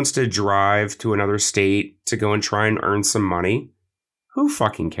someone wants to drive to another state to go and try and earn some money, who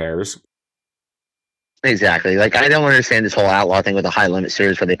fucking cares? Exactly. Like, I don't understand this whole outlaw thing with the high limit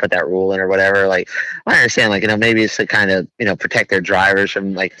series where they put that rule in or whatever. Like, I understand, like, maybe it's to kind of, protect their drivers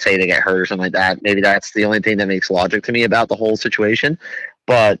from, like, say they get hurt or something like that. Maybe that's the only thing that makes logic to me about the whole situation.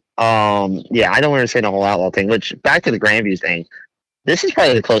 But, yeah, I don't understand the whole outlaw thing, which, back to the Grandview thing, this is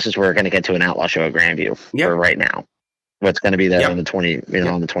probably the closest we're going to get to an outlaw show at Grandview for right now. What's going to be there on the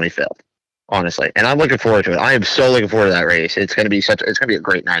 25th. Honestly, and I'm looking forward to it. I am so looking forward to that race. It's going to be a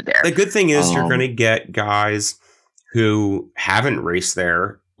great night there. The good thing is you're going to get guys who haven't raced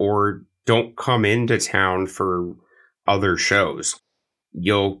there or don't come into town for other shows.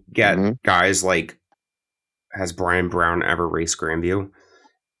 You'll get guys like, has Brian Brown ever raced Grandview?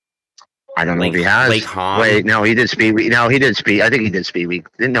 I don't know if he has. Lake Hahn? Wait, no, he did Speed Week. No, he did Speed. I think he did Speed Week.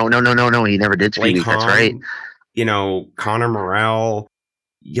 No, he never did Speed Week. That's right. Connor Morrell.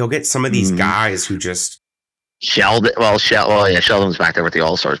 You'll get some of these guys who just Sheldon. Sheldon was back there with the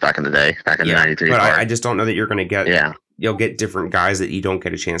All Stars back in the day, back in the '93. But I just don't know that you're going to get. Yeah, you'll get different guys that you don't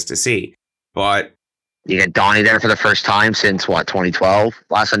get a chance to see. But you get Donnie there for the first time since 2012.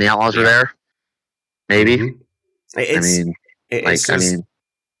 Last time the Outlaws were there, maybe. Mm-hmm.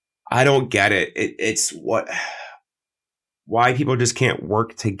 I don't get it. It's why people just can't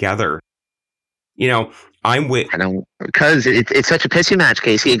work together. Because it's such a pissy match,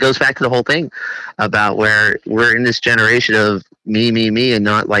 Casey. It goes back to the whole thing about where we're in this generation of me, and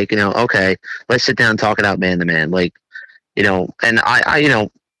not like, okay, let's sit down and talk it out man to man. Like, and I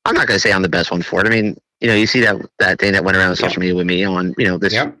I'm not going to say I'm the best one for it. I mean, you see that thing that went around social media with me on,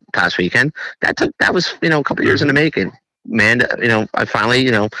 this past weekend. That was, a couple years in the making. Man, I finally,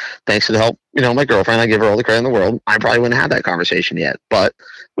 thanks to the help, my girlfriend, I give her all the credit in the world. I probably wouldn't have that conversation yet, but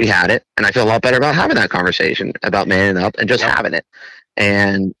we had it, and I feel a lot better about having that conversation about manning up and just having it.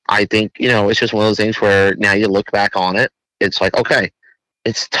 And I think, it's just one of those things where now you look back on it, it's like, okay,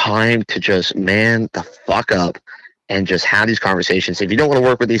 it's time to just man the fuck up and just have these conversations. If you don't want to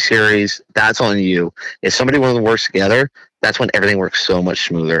work with these series, that's on you. If somebody wants to work together, that's when everything works so much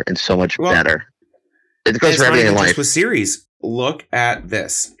smoother and so much better. It goes for everything in life. Just with series, look at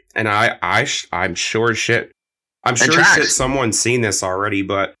this, and I'm sure shit. I'm sure shit. Someone's seen this already,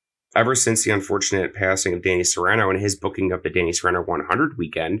 but ever since the unfortunate passing of Danny Serrano and his booking of the Danny Serrano 100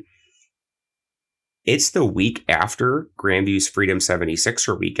 weekend, it's the week after Grandview's Freedom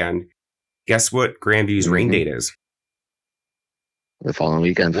 76er weekend. Guess what Grandview's rain date is? The following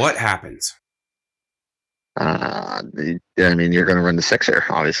weekend. What happens? I mean, you're going to run the Sixer,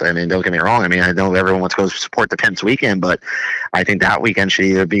 obviously. I mean, don't get me wrong. I mean, I know everyone wants to go support the Pimps weekend, but I think that weekend should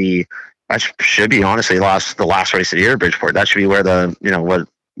either be, honestly the last race of the year, Bridgeport. That should be where the, what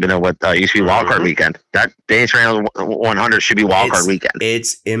used to be wildcard weekend. That Danny Serrano 100 should be wildcard weekend.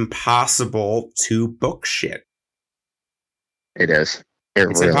 It's impossible to book shit. It is.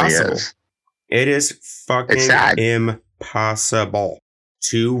 It's really impossible. Is. It is fucking impossible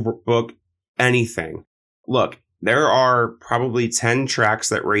to book anything. Look, there are probably 10 tracks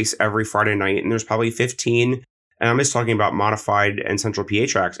that race every Friday night, and there's probably 15, and I'm just talking about modified and Central PA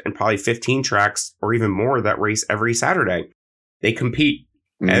tracks, and probably 15 tracks or even more that race every Saturday. They compete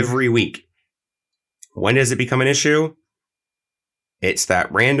every week. When does it become an issue? It's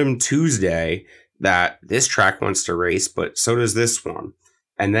that random Tuesday that this track wants to race, but so does this one.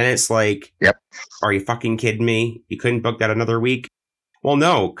 And then it's like, are you fucking kidding me? You couldn't book that another week? Well,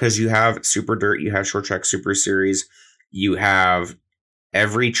 no, because you have Super Dirt, you have Short Track Super Series, you have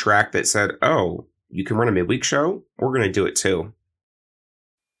every track that said, oh, you can run a midweek show, we're going to do it too.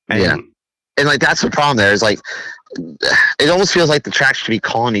 And like, that's the problem there is like, it almost feels like the tracks should be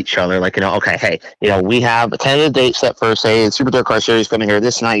calling each other. Like, okay, hey, we have a tentative date set for, say, Super Dirt Car Series coming here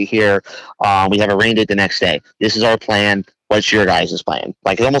this night here. We have a rain date the next day. This is our plan. What's your guys' plan?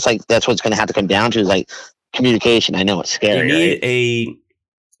 Like, it's almost like that's what it's going to have to come down to is like, communication. I know it's scary.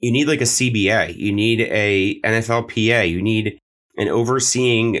 You need like a CBA. You need a NFLPA. You need an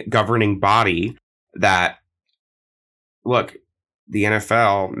overseeing governing body that, look, the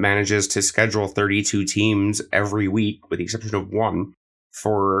NFL manages to schedule 32 teams every week, with the exception of one,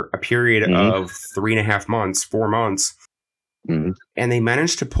 for a period of 3.5 months, 4 months. And they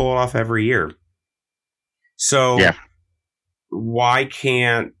manage to pull it off every year. So why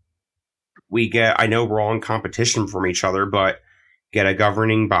can't we get, I know we're all in competition from each other, but get a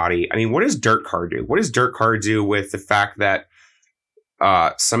governing body. I mean, what does Dirt Car do? What does Dirt Car do with the fact that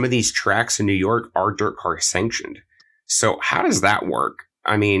some of these tracks in New York are dirt car sanctioned. So how does that work?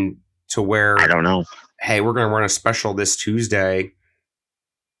 I mean, to where I don't know. Hey, we're going to run a special this Tuesday.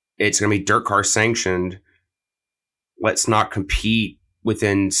 It's going to be dirt car sanctioned. Let's not compete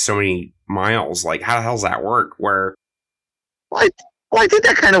within so many miles. Like, how the hell does that work? Where, Well, I think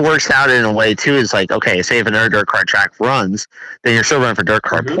that kind of works out in a way too. Is like, okay, say if another dirt car track runs, then you're still running for dirt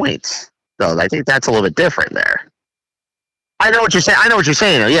car points. So I think that's a little bit different there. I know what you're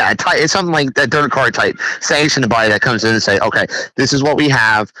saying. Though. Yeah, it's something like that dirt car type sanction body that comes in and say, okay, this is what we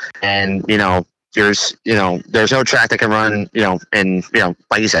have, and there's no track that can run, in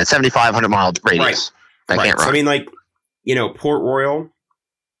like you said, 7,500 mile radius that can't run. So, I mean, like, Port Royal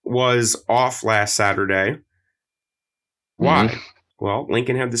was off last Saturday. Why? Mm-hmm. Well,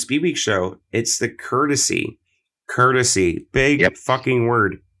 Lincoln had the Speed Week show. It's the courtesy, big fucking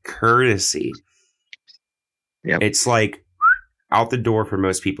word, courtesy. Yep. It's like out the door for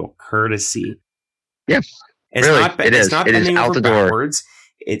most people. Courtesy. Yep. It's really, not. It it's is. not It is bending out over the door. backwards.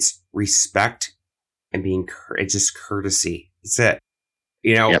 It's respect and being. It's just courtesy. That's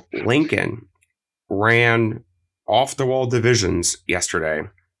it. Lincoln ran off the wall divisions yesterday.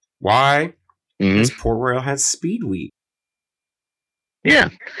 Why? Because Port Royal has Speed Week. Yeah,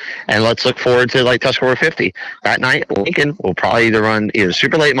 and let's look forward to like Tuscarora 50 that night. Lincoln will probably run either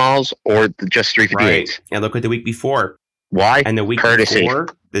super late models or just 358s. Right. And look at the week before. Why? And the week courtesy. Before,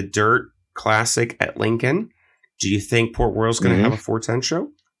 the Dirt Classic at Lincoln. Do you think Port Royal's going to have a 410 show?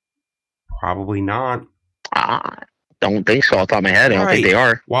 Probably not. Don't think so. Off the top of my head, I don't think they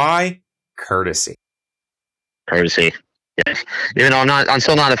are. Why? Courtesy. Yes. Even though I'm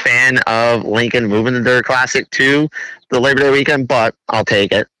still not a fan of Lincoln moving the Dirt Classic to the Labor Day weekend, but I'll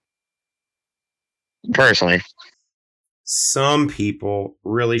take it. Personally. Some people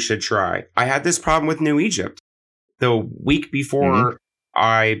really should try. I had this problem with New Egypt. The week before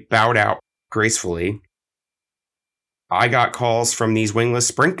I bowed out gracefully, I got calls from these wingless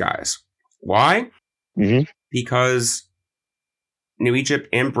sprint guys. Why? Because New Egypt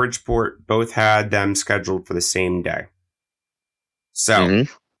and Bridgeport both had them scheduled for the same day. So,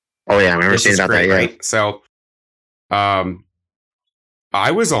 oh yeah, I remember seeing about that. Yeah. Right? So,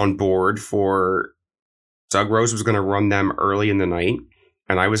 I was on board for Doug Rose was going to run them early in the night,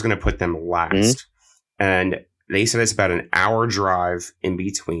 and I was going to put them last. And they said it's about an hour drive in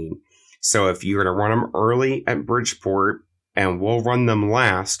between. So if you're going to run them early at Bridgeport and we'll run them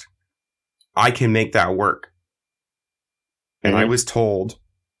last, I can make that work. And I was told,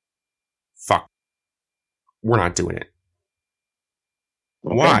 fuck, we're not doing it.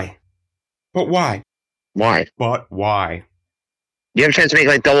 Okay. Why? But why? But why? You have a chance to make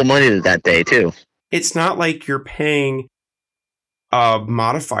like double money that day too. It's not like you're paying a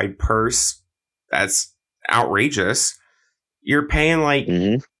modified purse that's outrageous. You're paying like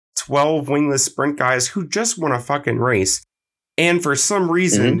 12 wingless sprint guys who just want to fucking race. And for some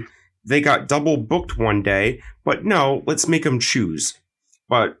reason, they got double booked one day. But no, let's make them choose.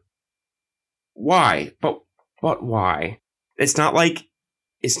 But why? But why? It's not like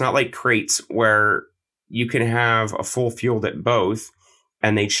crates where you can have a full field at both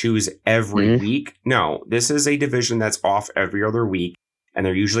and they choose every week. No, this is a division that's off every other week, and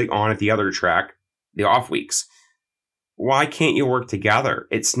they're usually on at the other track the off weeks. Why can't you work together?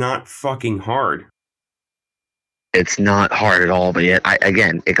 It's not fucking hard. It's not hard at all, but yet,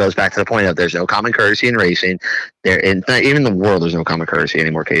 again, it goes back to the point of there's no common courtesy in racing. Even in the world, there's no common courtesy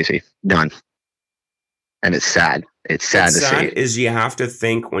anymore, Casey. None. And it's sad. It's sad to see. Is you have to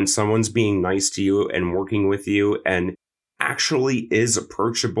think when someone's being nice to you and working with you and actually is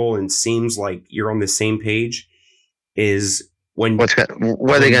approachable and seems like you're on the same page is when what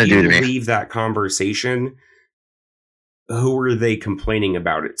are they going to do to me? Leave that conversation. Who are they complaining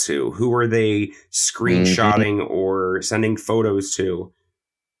about it to? Who are they screenshotting or sending photos to?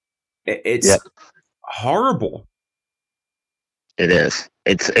 It's horrible. It is.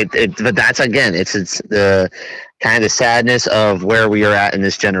 But that's again, it's the kind of sadness of where we are at in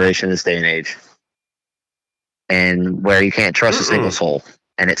this generation, this day and age, and where you can't trust a single soul,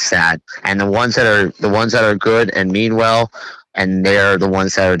 and it's sad. And the ones that are good and mean well, and they're the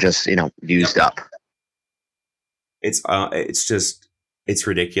ones that are just used up. It's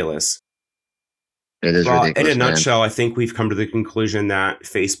ridiculous. It is ridiculous. In a nutshell, I think we've come to the conclusion that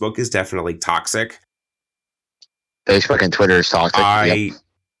Facebook is definitely toxic. Facebook and Twitter is toxic. I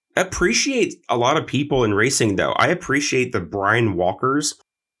appreciate a lot of people in racing, though. I appreciate the Brian Walkers.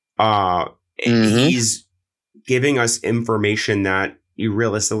 He's giving us information that you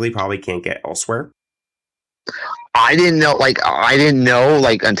realistically probably can't get elsewhere. I didn't know,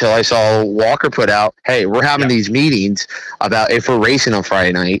 until I saw Walker put out, hey, we're having these meetings about if we're racing on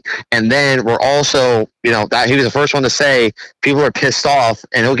Friday night. And then we're also, that he was the first one to say people are pissed off,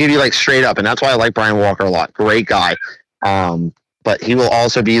 and he'll give you like straight up. And that's why I like Brian Walker a lot. Great guy. But he will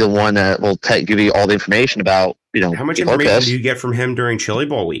also be the one that will give you all the information about, how much information do you get from him during Chili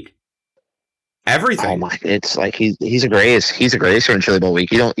Bowl week? Everything. Oh my! It's like he's a greatest. He's a greatest during Chili Bowl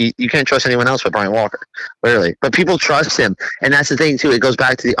week. You can't trust anyone else but Brian Walker, literally. But people trust him, and that's the thing too. It goes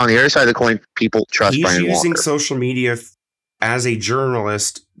back to on the other side of the coin. People trust Brian Walker. He's using social media as a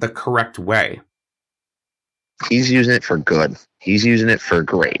journalist the correct way. He's using it for good. He's using it for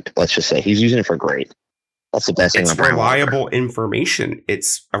great. Let's just say he's using it for great. That's the best thing about Brian Walker. It's reliable information.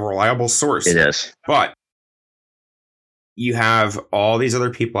 It's a reliable source. It is. But you have all these other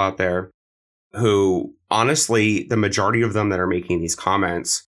people out there who, honestly, the majority of them that are making these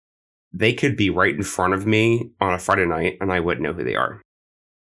comments, they could be right in front of me on a Friday night, and I wouldn't know who they are.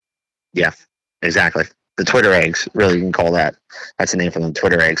 Yeah, exactly. The Twitter eggs, really, you can call that. That's the name for them,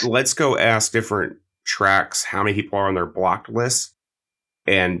 Twitter eggs. Let's go ask different tracks how many people are on their blocked list,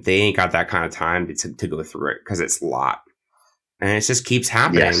 and they ain't got that kind of time to go through it because it's a lot. And it just keeps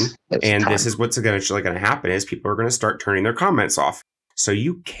happening. Yes, and this is what's eventually going to happen is people are going to start turning their comments off. So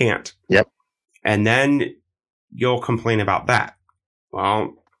you can't. Yep. And then you'll complain about that.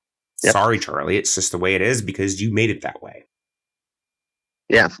 Well, sorry, Charlie. It's just the way it is because you made it that way.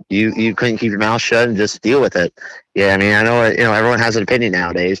 Yeah, you couldn't keep your mouth shut and just deal with it. Yeah, I mean, I know everyone has an opinion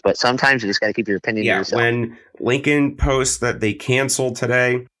nowadays, but sometimes you just got to keep your opinion to yourself. When Lincoln posts that they canceled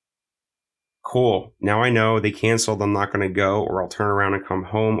today, cool. Now I know they canceled. I'm not going to go, or I'll turn around and come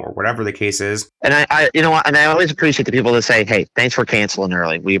home, or whatever the case is. And I and I always appreciate the people that say, "Hey, thanks for canceling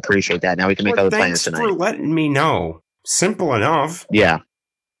early. We appreciate that. Now we can make other plans tonight." Thanks for letting me know. Simple enough. Yeah,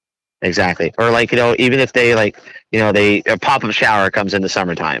 exactly. Or even if they a pop-up shower comes in the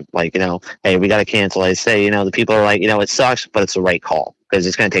summertime, hey, we got to cancel. I say, the people are like, it sucks, but it's the right call because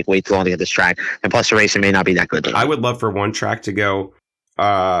it's going to take way too long to get this track, and plus the racing may not be that good. I would love for one track to go.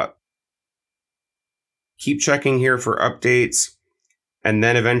 Keep checking here for updates, and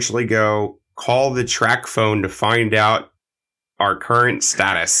then eventually go call the track phone to find out our current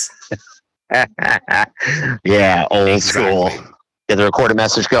status. Yeah, old school. Get the recorded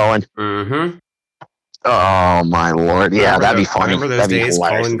message going. Mm-hmm. Oh, my Lord. Yeah, that'd be funny. Remember those days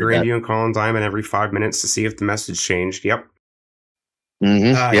calling Grandview and calling Diamond every 5 minutes to see if the message changed? Yep.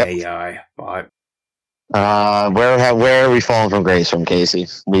 Mm-hmm. Yep. But where are we falling from grace from, Casey?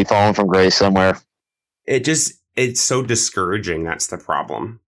 We falling from grace somewhere. It's so discouraging. That's the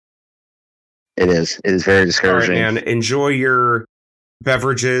problem. It is. It is very discouraging. All right, man. Enjoy your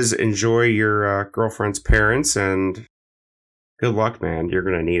beverages. Enjoy your girlfriend's parents, and good luck, man. You're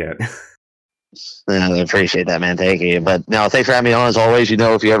going to need it. Yeah, I appreciate that, man. Thank you. But no, thanks for having me on as always.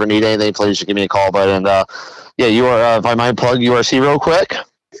 If you ever need anything, please just give me a call. But you are, if I might plug URC real quick.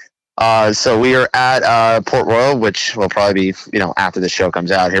 So we are at Port Royal, which will probably be, after the show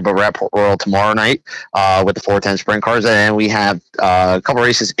comes out here, but we're at Port Royal tomorrow night with the 410 sprint cars. And we have a couple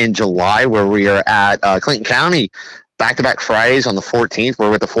races in July where we are at Clinton County, back-to-back Fridays on the 14th.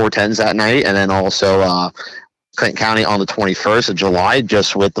 We're with the 410s that night. And then also Clinton County on the 21st of July,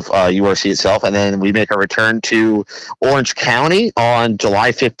 just with the URC itself. And then we make a return to Orange County on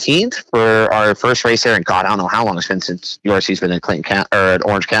July 15th for our first race there. And God, I don't know how long it's been since URC's been in Clinton County or at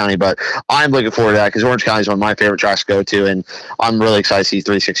Orange County, but I'm looking forward to that because Orange County is one of my favorite tracks to go to. And I'm really excited to see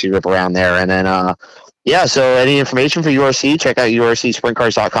 360 rip around there. And then, so any information for URC, check out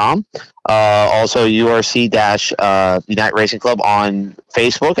urcsprintcars.com. Also URC-Unite Racing Club on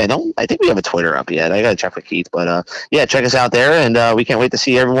Facebook. I think we have a Twitter up yet. I got to check with Keith, but check us out there, and we can't wait to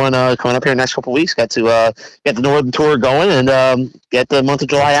see everyone coming up here next couple of weeks. Got to get the Northern Tour going and get the month of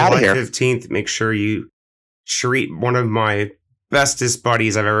July out of here. July 15th, make sure you treat one of my bestest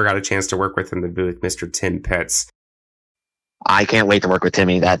buddies I've ever got a chance to work with in the booth, Mr. Tim Pitts. I can't wait to work with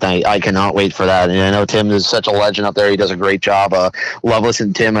Timmy that night. I cannot wait for that. And I know Tim is such a legend up there. He does a great job. Love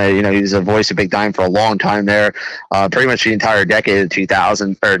listening to Tim. He's a voice of Big Time for a long time there. Pretty much the entire decade of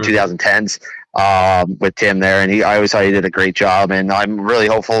 2000 or 2010s with Tim there. And I always thought he did a great job. And I'm really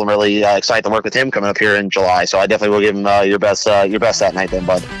hopeful and really excited to work with him coming up here in July. So I definitely will give him your best that night then,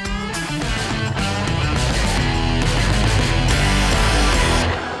 bud.